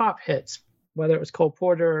pop hits, whether it was Cole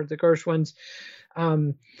Porter or the Gershwins.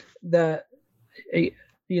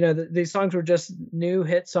 These songs were just new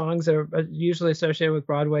hit songs that are usually associated with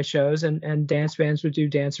Broadway shows, and dance bands would do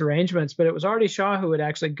dance arrangements. But it was Artie Shaw who would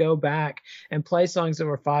actually go back and play songs that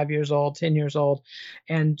were 5 years old, 10 years old,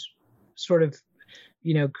 and sort of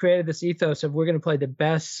created this ethos of we're going to play the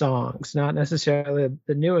best songs, not necessarily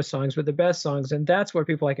the newest songs, but the best songs. And that's where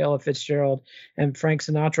people like Ella Fitzgerald and Frank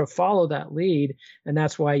Sinatra follow that lead. And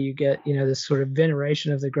that's why you get, this sort of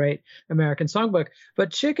veneration of the Great American Songbook.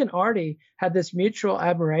 But Chick and Artie had this mutual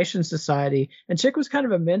admiration society, and Chick was kind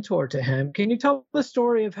of a mentor to him. Can you tell the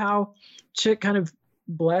story of how Chick kind of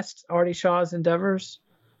blessed Artie Shaw's endeavors?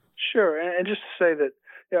 Sure. And just to say that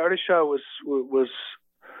Artie Shaw was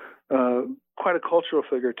quite a cultural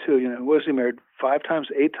figure too. Was he married 5 times,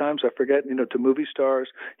 8 times? I forget. To movie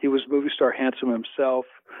stars. He was movie star handsome himself,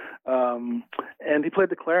 and he played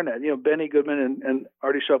the clarinet. Benny Goodman and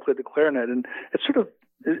Artie Shaw played the clarinet, and it's sort of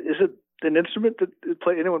is it an instrument that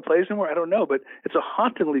anyone plays anymore? I don't know, but it's a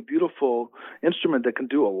hauntingly beautiful instrument that can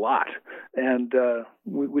do a lot. And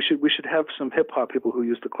we should have some hip hop people who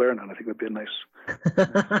use the clarinet. I think that'd be a nice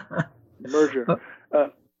merger.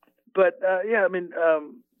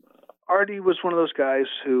 Artie was one of those guys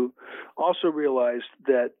who also realized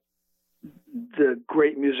that the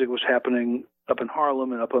great music was happening up in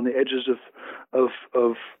Harlem and up on the edges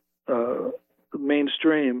of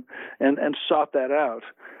mainstream, and sought that out.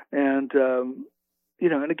 And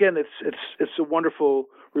and again, it's a wonderful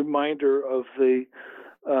reminder of the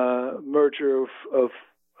merger of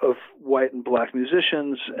white and black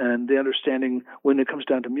musicians, and the understanding when it comes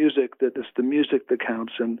down to music that it's the music that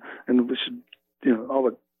counts, and we should all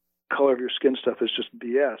the color of your skin stuff is just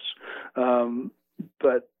BS.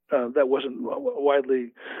 But that wasn't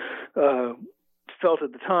widely felt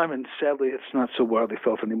at the time, and sadly, it's not so widely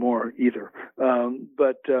felt anymore either.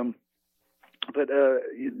 But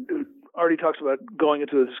Artie talks about going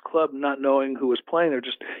into this club not knowing who was playing there,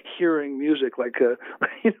 just hearing music like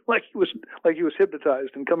he was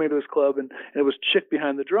hypnotized, and coming to his club and it was Chick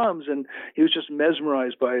behind the drums, and he was just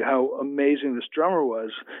mesmerized by how amazing this drummer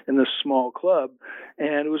was in this small club.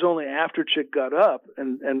 And it was only after Chick got up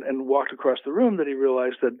and walked across the room that he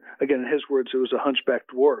realized that, again, in his words, it was a hunchback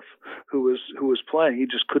dwarf who was playing. He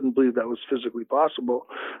just couldn't believe that was physically possible.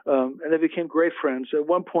 And they became great friends. At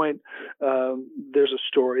one point, there's a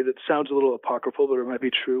story that sounds a little apocryphal, but it might be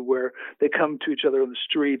true, where they come to each other on the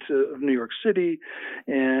streets of New York City,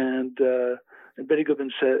 and Benny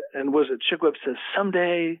Goodman said, and was it Chick Webb says,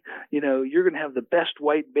 someday, you're going to have the best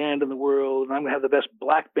white band in the world, and I'm going to have the best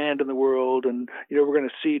black band in the world, and we're going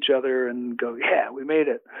to see each other and go, yeah, we made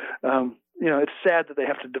it. It's sad that they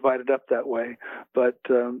have to divide it up that way, but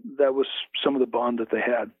that was some of the bond that they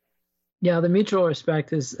had. Yeah, the mutual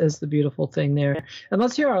respect is the beautiful thing there. And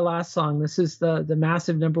let's hear our last song. This is the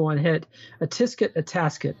massive #1 hit, A Tisket, a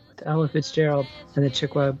Tasket, with Ella Fitzgerald and the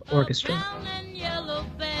Chick Webb Orchestra.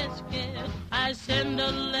 I send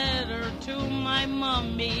a letter to my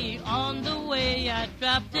mommy. On the way I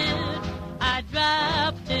dropped it.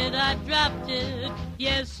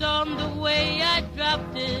 Yes, on the way I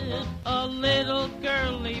dropped it, a little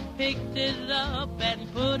girlie picked it up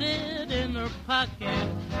and put it in her pocket.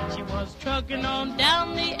 She was trucking on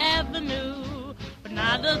down the avenue, but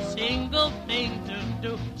not a single thing to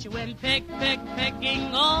do. She went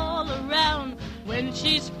pecking all around. When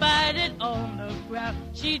she spied it on the ground,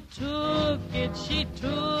 she took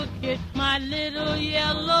it, my little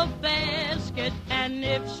yellow basket. And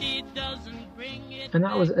if she doesn't bring it, and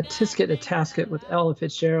that was A Tisket, a Tasket with Ella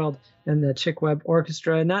Fitzgerald and the Chick Webb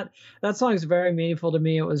Orchestra. And that song is very meaningful to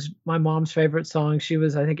me. It was my mom's favorite song. She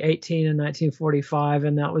was, I think, 18 in 1945,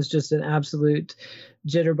 and that was just an absolute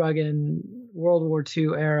jitterbugging World War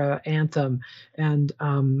II era anthem. And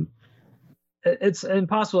it's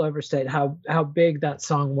impossible to overstate how big that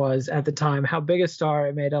song was at the time, how big a star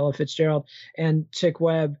it made Ella Fitzgerald. And Chick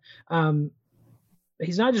Webb,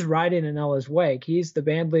 he's not just riding in Ella's wake. He's the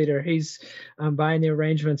band leader. He's buying the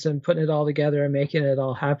arrangements and putting it all together and making it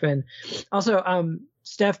all happen. Also,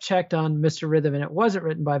 Steph checked on Mr. Rhythm, and it wasn't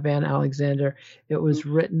written by Van Alexander. It was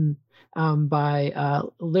written by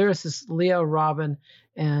lyricist Leo Robin,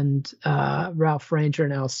 and Ralph Ranger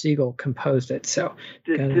and Al Siegel composed it. So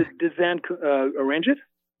did Van arrange it?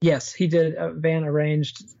 Yes, he did. Van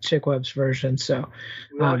arranged Chick Webb's version. So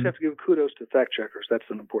we always have to give kudos to fact checkers. That's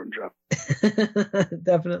an important job.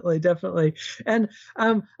 Definitely. And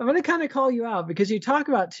I'm going to kind of call you out because you talk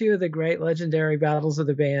about two of the great legendary battles of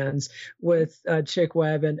the bands with Chick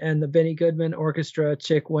Webb and the Benny Goodman Orchestra.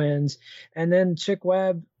 Chick wins, and then Chick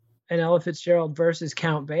Webb and Ella Fitzgerald versus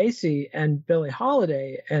Count Basie and Billie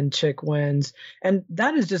Holiday, and Chick wins. And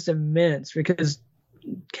that is just immense because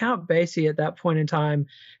Count Basie at that point in time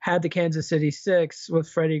had the Kansas City Six with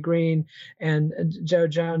Freddie Green and Joe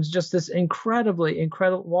Jones, just this incredible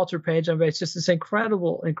Walter Page on bass, just this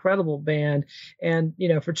incredible band. And,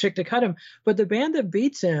 for Chick to cut him, but the band that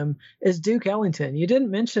beats him is Duke Ellington. You didn't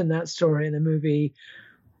mention that story in the movie.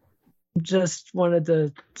 Just wanted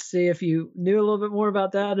to see if you knew a little bit more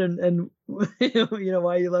about that and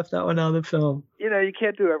why you left that one out of the film. You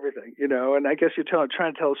can't do everything, and I guess you're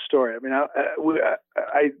trying to tell a story. I mean,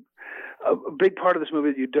 a big part of this movie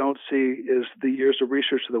that you don't see is the years of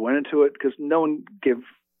research that went into it, because no one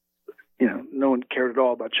cared at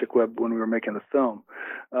all about Chick Webb when we were making the film.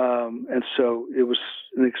 And so it was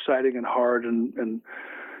an exciting and hard and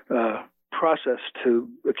process to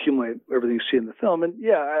accumulate everything you see in the film. And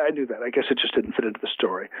I knew that. I guess it just didn't fit into the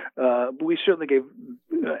story. But we certainly gave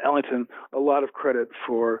Ellington a lot of credit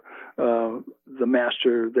for the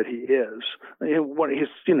master that he is. He's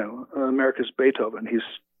America's Beethoven. He's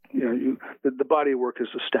the body of work is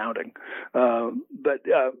astounding. But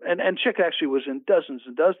Chick actually was in dozens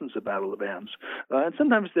and dozens of battle of the bands. And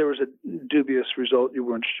sometimes there was a dubious result. You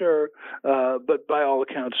weren't sure. But by all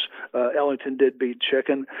accounts, Ellington did beat Chick.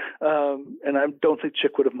 And I don't think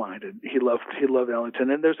Chick would have minded. He loved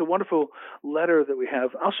Ellington. And there's a wonderful letter that we have.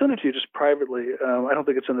 I'll send it to you just privately. I don't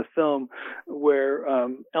think it's in the film, where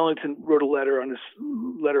Ellington wrote a letter on his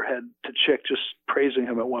letterhead to Chick, just praising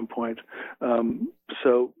him at one point.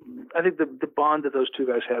 So I think the bond that those two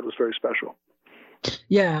guys had was very special.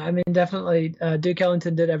 Yeah, I mean, definitely. Duke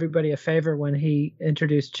Ellington did everybody a favor when he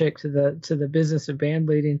introduced Chick to the business of band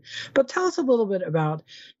leading. But tell us a little bit about,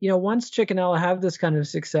 once Chick and Ella have this kind of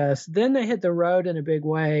success, then they hit the road in a big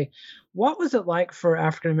way. What was it like for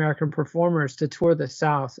African American performers to tour the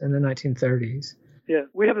South in the 1930s? Yeah,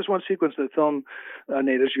 we have this one sequence in the film,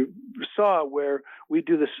 Nate, as you saw, where we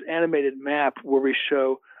do this animated map where we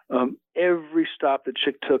show every stop that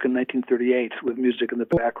Chick took in 1938 with music in the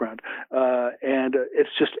background. And it's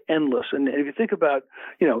just endless. And if you think about,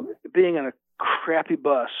 being on a crappy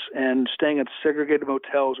bus and staying at segregated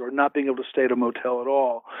motels, or not being able to stay at a motel at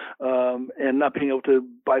all, and not being able to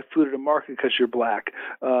buy food at a market because you're black.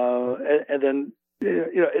 And then,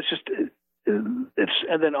 it's just...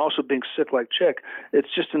 and then also being sick like Chick, it's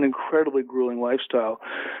just an incredibly grueling lifestyle.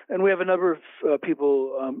 And we have a number of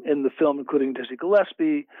people in the film, including Dizzy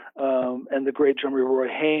Gillespie and the great drummer Roy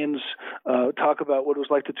Haynes, talk about what it was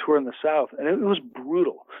like to tour in the South. And it was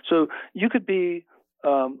brutal. So you could be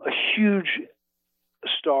a huge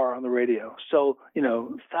star on the radio, sell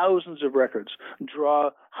thousands of records, draw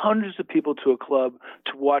hundreds of people to a club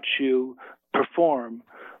to watch you perform,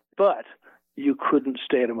 but you couldn't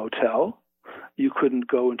stay at a motel. You couldn't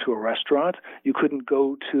go into a restaurant. You couldn't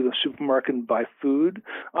go to the supermarket and buy food.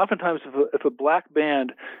 Oftentimes, if a black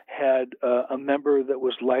band had a member that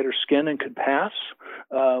was lighter skinned and could pass,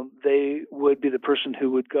 they would be the person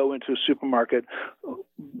who would go into a supermarket,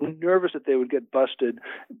 nervous that they would get busted,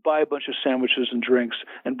 buy a bunch of sandwiches and drinks,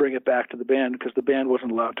 and bring it back to the band because the band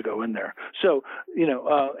wasn't allowed to go in there. So,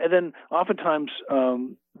 and then oftentimes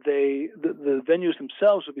the venues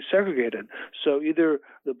themselves would be segregated. So either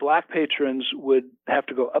the black patrons would have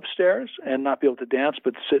to go upstairs and not be able to dance,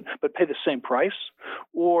 but pay the same price,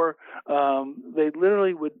 or they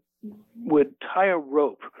literally would tie a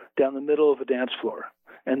rope down the middle of a dance floor,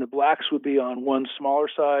 and the blacks would be on one smaller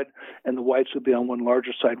side and the whites would be on one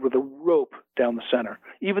larger side with a rope down the center,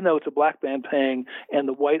 even though it's a black band paying and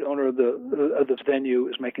the white owner of the venue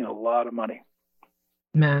is making a lot of money.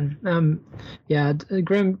 Man,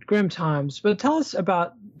 grim times. But tell us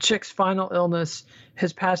about Chick's final illness,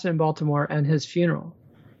 his passing in Baltimore, and his funeral.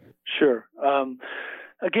 Sure.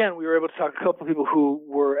 Again, we were able to talk to a couple of people who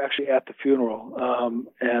were actually at the funeral.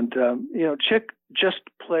 Chick just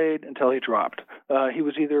played until he dropped. He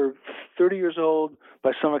was either 30 years old,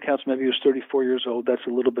 by some accounts maybe he was 34 years old. That's a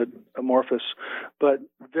little bit amorphous, but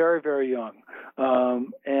very, very young.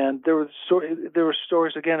 And there were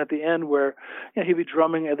stories again at the end where he'd be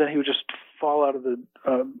drumming and then he would just fall out of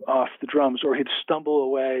off the drums, or he'd stumble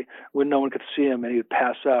away when no one could see him and he'd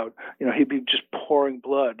pass out. He'd be just pouring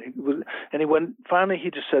blood. Finally he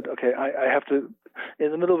just said, okay, I have to.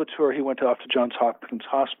 In the middle of a tour, he went off to Johns Hopkins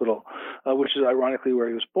Hospital, which is ironically where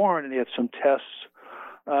he was born, and he had some tests.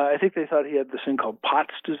 I think they thought he had this thing called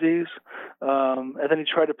Pott's disease, and then he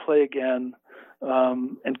tried to play again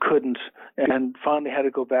and couldn't, and finally had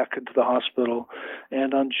to go back into the hospital.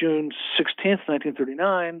 And on June 16th,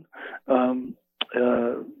 1939,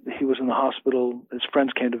 he was in the hospital. His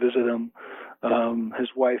friends came to visit him. His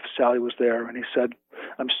wife, Sally, was there, and he said,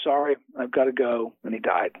 "I'm sorry, I've got to go," and he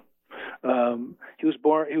died. He was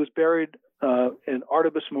buried in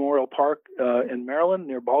Artibus Memorial Park in Maryland,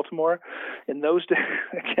 near Baltimore. In those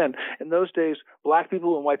days, black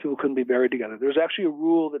people and white people couldn't be buried together. There was actually a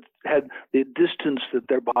rule that had the distance that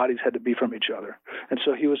their bodies had to be from each other, and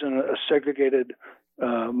so he was in a segregated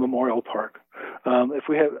memorial park. I'll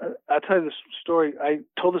tell you this story. I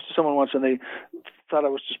told this to someone once, and they thought I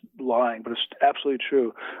was just lying, but it's absolutely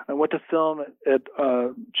true. I went to film at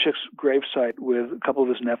Chick's gravesite with a couple of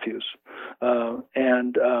his nephews,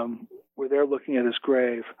 and we're there looking at his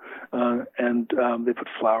grave, and they put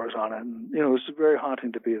flowers on it. And, it was very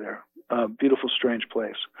haunting to be there. Beautiful, strange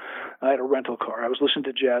place. I had a rental car. I was listening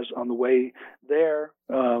to jazz on the way there,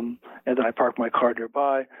 and then I parked my car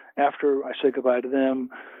nearby. After I said goodbye to them,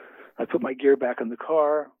 I put my gear back in the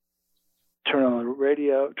car, turned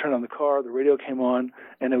on the car, the radio came on,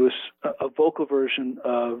 and it was a vocal version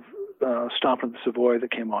of Stompin' the Savoy that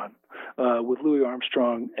came on, with Louis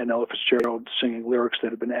Armstrong and Ella Fitzgerald singing lyrics that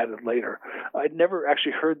had been added later. I'd never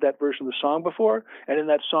actually heard that version of the song before, and in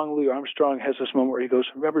that song, Louis Armstrong has this moment where he goes,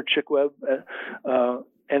 "Remember Chick Webb?" And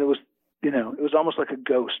it was, it was almost like a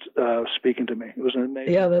ghost speaking to me. It was an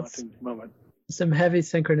amazing haunting moment. Some heavy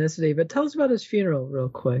synchronicity. But tell us about his funeral real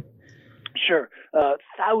quick. Sure.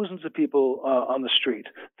 Thousands of people on the street,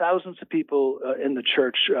 thousands of people in the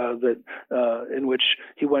church in which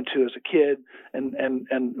he went to as a kid, and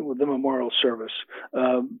the memorial service.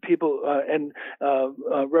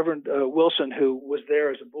 Reverend Wilson, who was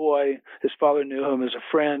there as a boy, his father knew him as a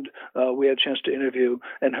friend. We had a chance to interview,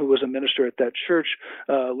 and who was a minister at that church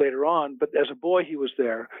later on. But as a boy, he was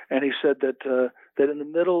there, and he said that in the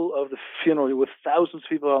middle of the funeral, with thousands of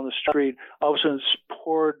people on the street, all of a sudden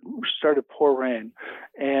started to pour rain,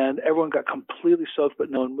 and everyone got completely soaked,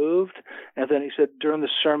 but no one moved. And then he said during the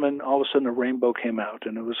sermon, all of a sudden a rainbow came out,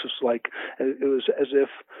 and it was just like, it was as if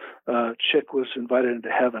Chick was invited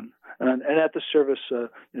into heaven. And at the service,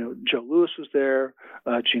 Joe Louis was there,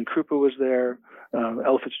 Gene Krupa was there,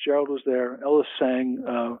 Ella Fitzgerald was there. Ella sang,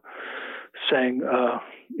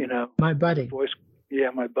 My Buddy. Voice.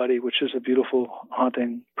 Yeah, My Buddy, which is a beautiful,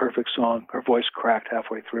 haunting, perfect song. Her voice cracked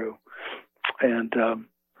halfway through. And the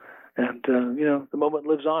moment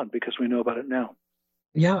lives on because we know about it now.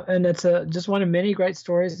 Yeah, and it's just one of many great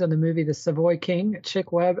stories in the movie The Savoy King,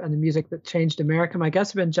 Chick Webb, and the Music That Changed America. My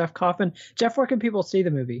guest has been Jeff Coffin. Jeff, where can people see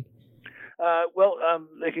the movie?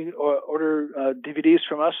 They can order DVDs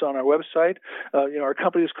from us on our website. Our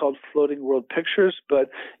company is called Floating World Pictures, but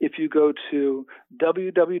if you go to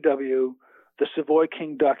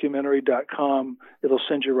thesavoykingdocumentary.com, it'll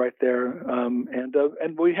send you right there.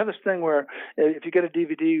 And we have this thing where if you get a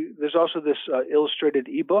DVD, there's also this illustrated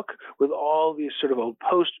ebook with all these sort of old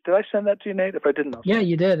posters. Did I send that to you, Nate? If I didn't, yeah,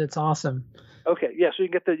 you did. It's awesome. Okay, yeah. So you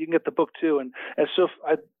can get the book too, and so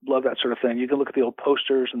I love that sort of thing. You can look at the old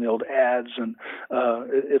posters and the old ads, and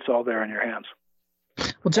it's all there in your hands.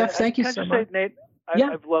 Well, Jeff, thank you so much, Nate.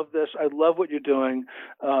 I've loved this. I love what you're doing,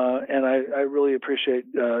 and I really appreciate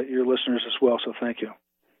your listeners as well. So thank you.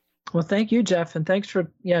 Well, thank you, Jeff, and thanks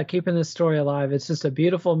for keeping this story alive. It's just a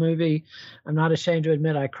beautiful movie. I'm not ashamed to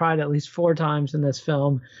admit I cried at least 4 times in this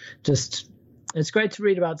film. Just it's great to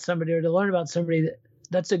read about somebody or to learn about somebody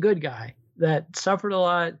that's a good guy that suffered a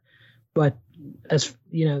lot, but as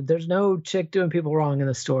you know, there's no chick doing people wrong in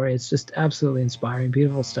the story. It's just absolutely inspiring,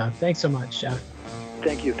 beautiful stuff. Thanks so much, Jeff.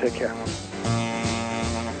 Thank you. Take care.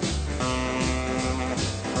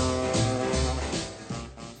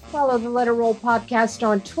 Follow the Let It Roll podcast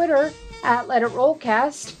on Twitter at Let It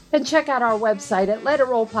Rollcast and check out our website at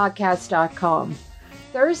letitrollpodcast.com.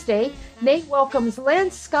 Thursday, Nate welcomes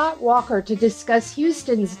Lance Scott Walker to discuss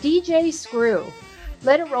Houston's DJ Screw.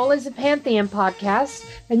 Let It Roll is a Pantheon podcast,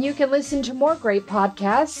 and you can listen to more great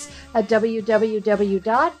podcasts at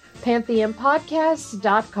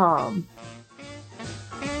www.pantheonpodcasts.com.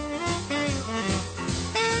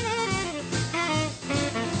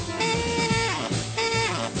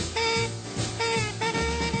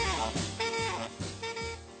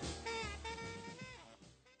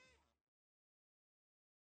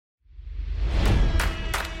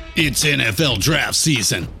 It's NFL draft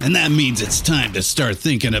season, and that means it's time to start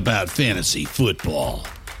thinking about fantasy football.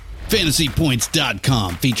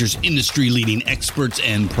 FantasyPoints.com features industry-leading experts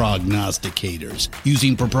and prognosticators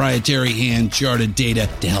using proprietary hand-charted data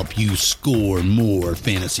to help you score more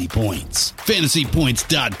fantasy points.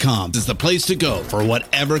 FantasyPoints.com is the place to go for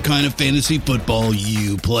whatever kind of fantasy football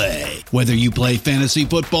you play. Whether you play fantasy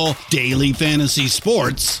football, daily fantasy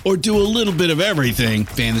sports, or do a little bit of everything,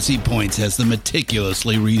 Fantasy Points has the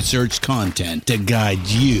meticulously researched content to guide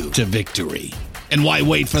you to victory. And why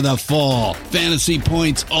wait for the fall? Fantasy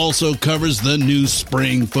Points also covers the new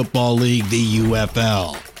spring football league, the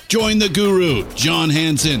UFL. Join the guru, John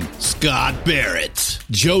Hansen, Scott Barrett,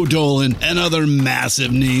 Joe Dolan, and other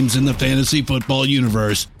massive names in the fantasy football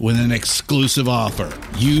universe with an exclusive offer.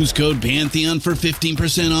 Use code Pantheon for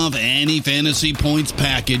 15% off any Fantasy Points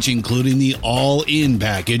package, including the all-in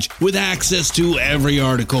package, with access to every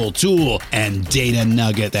article, tool, and data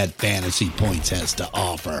nugget that Fantasy Points has to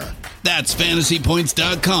offer. That's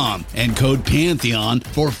FantasyPoints.com and code Pantheon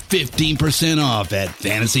for 15% off at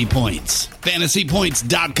Fantasy Points.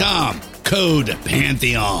 FantasyPoints.com, code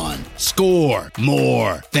Pantheon. Score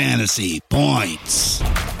more fantasy points.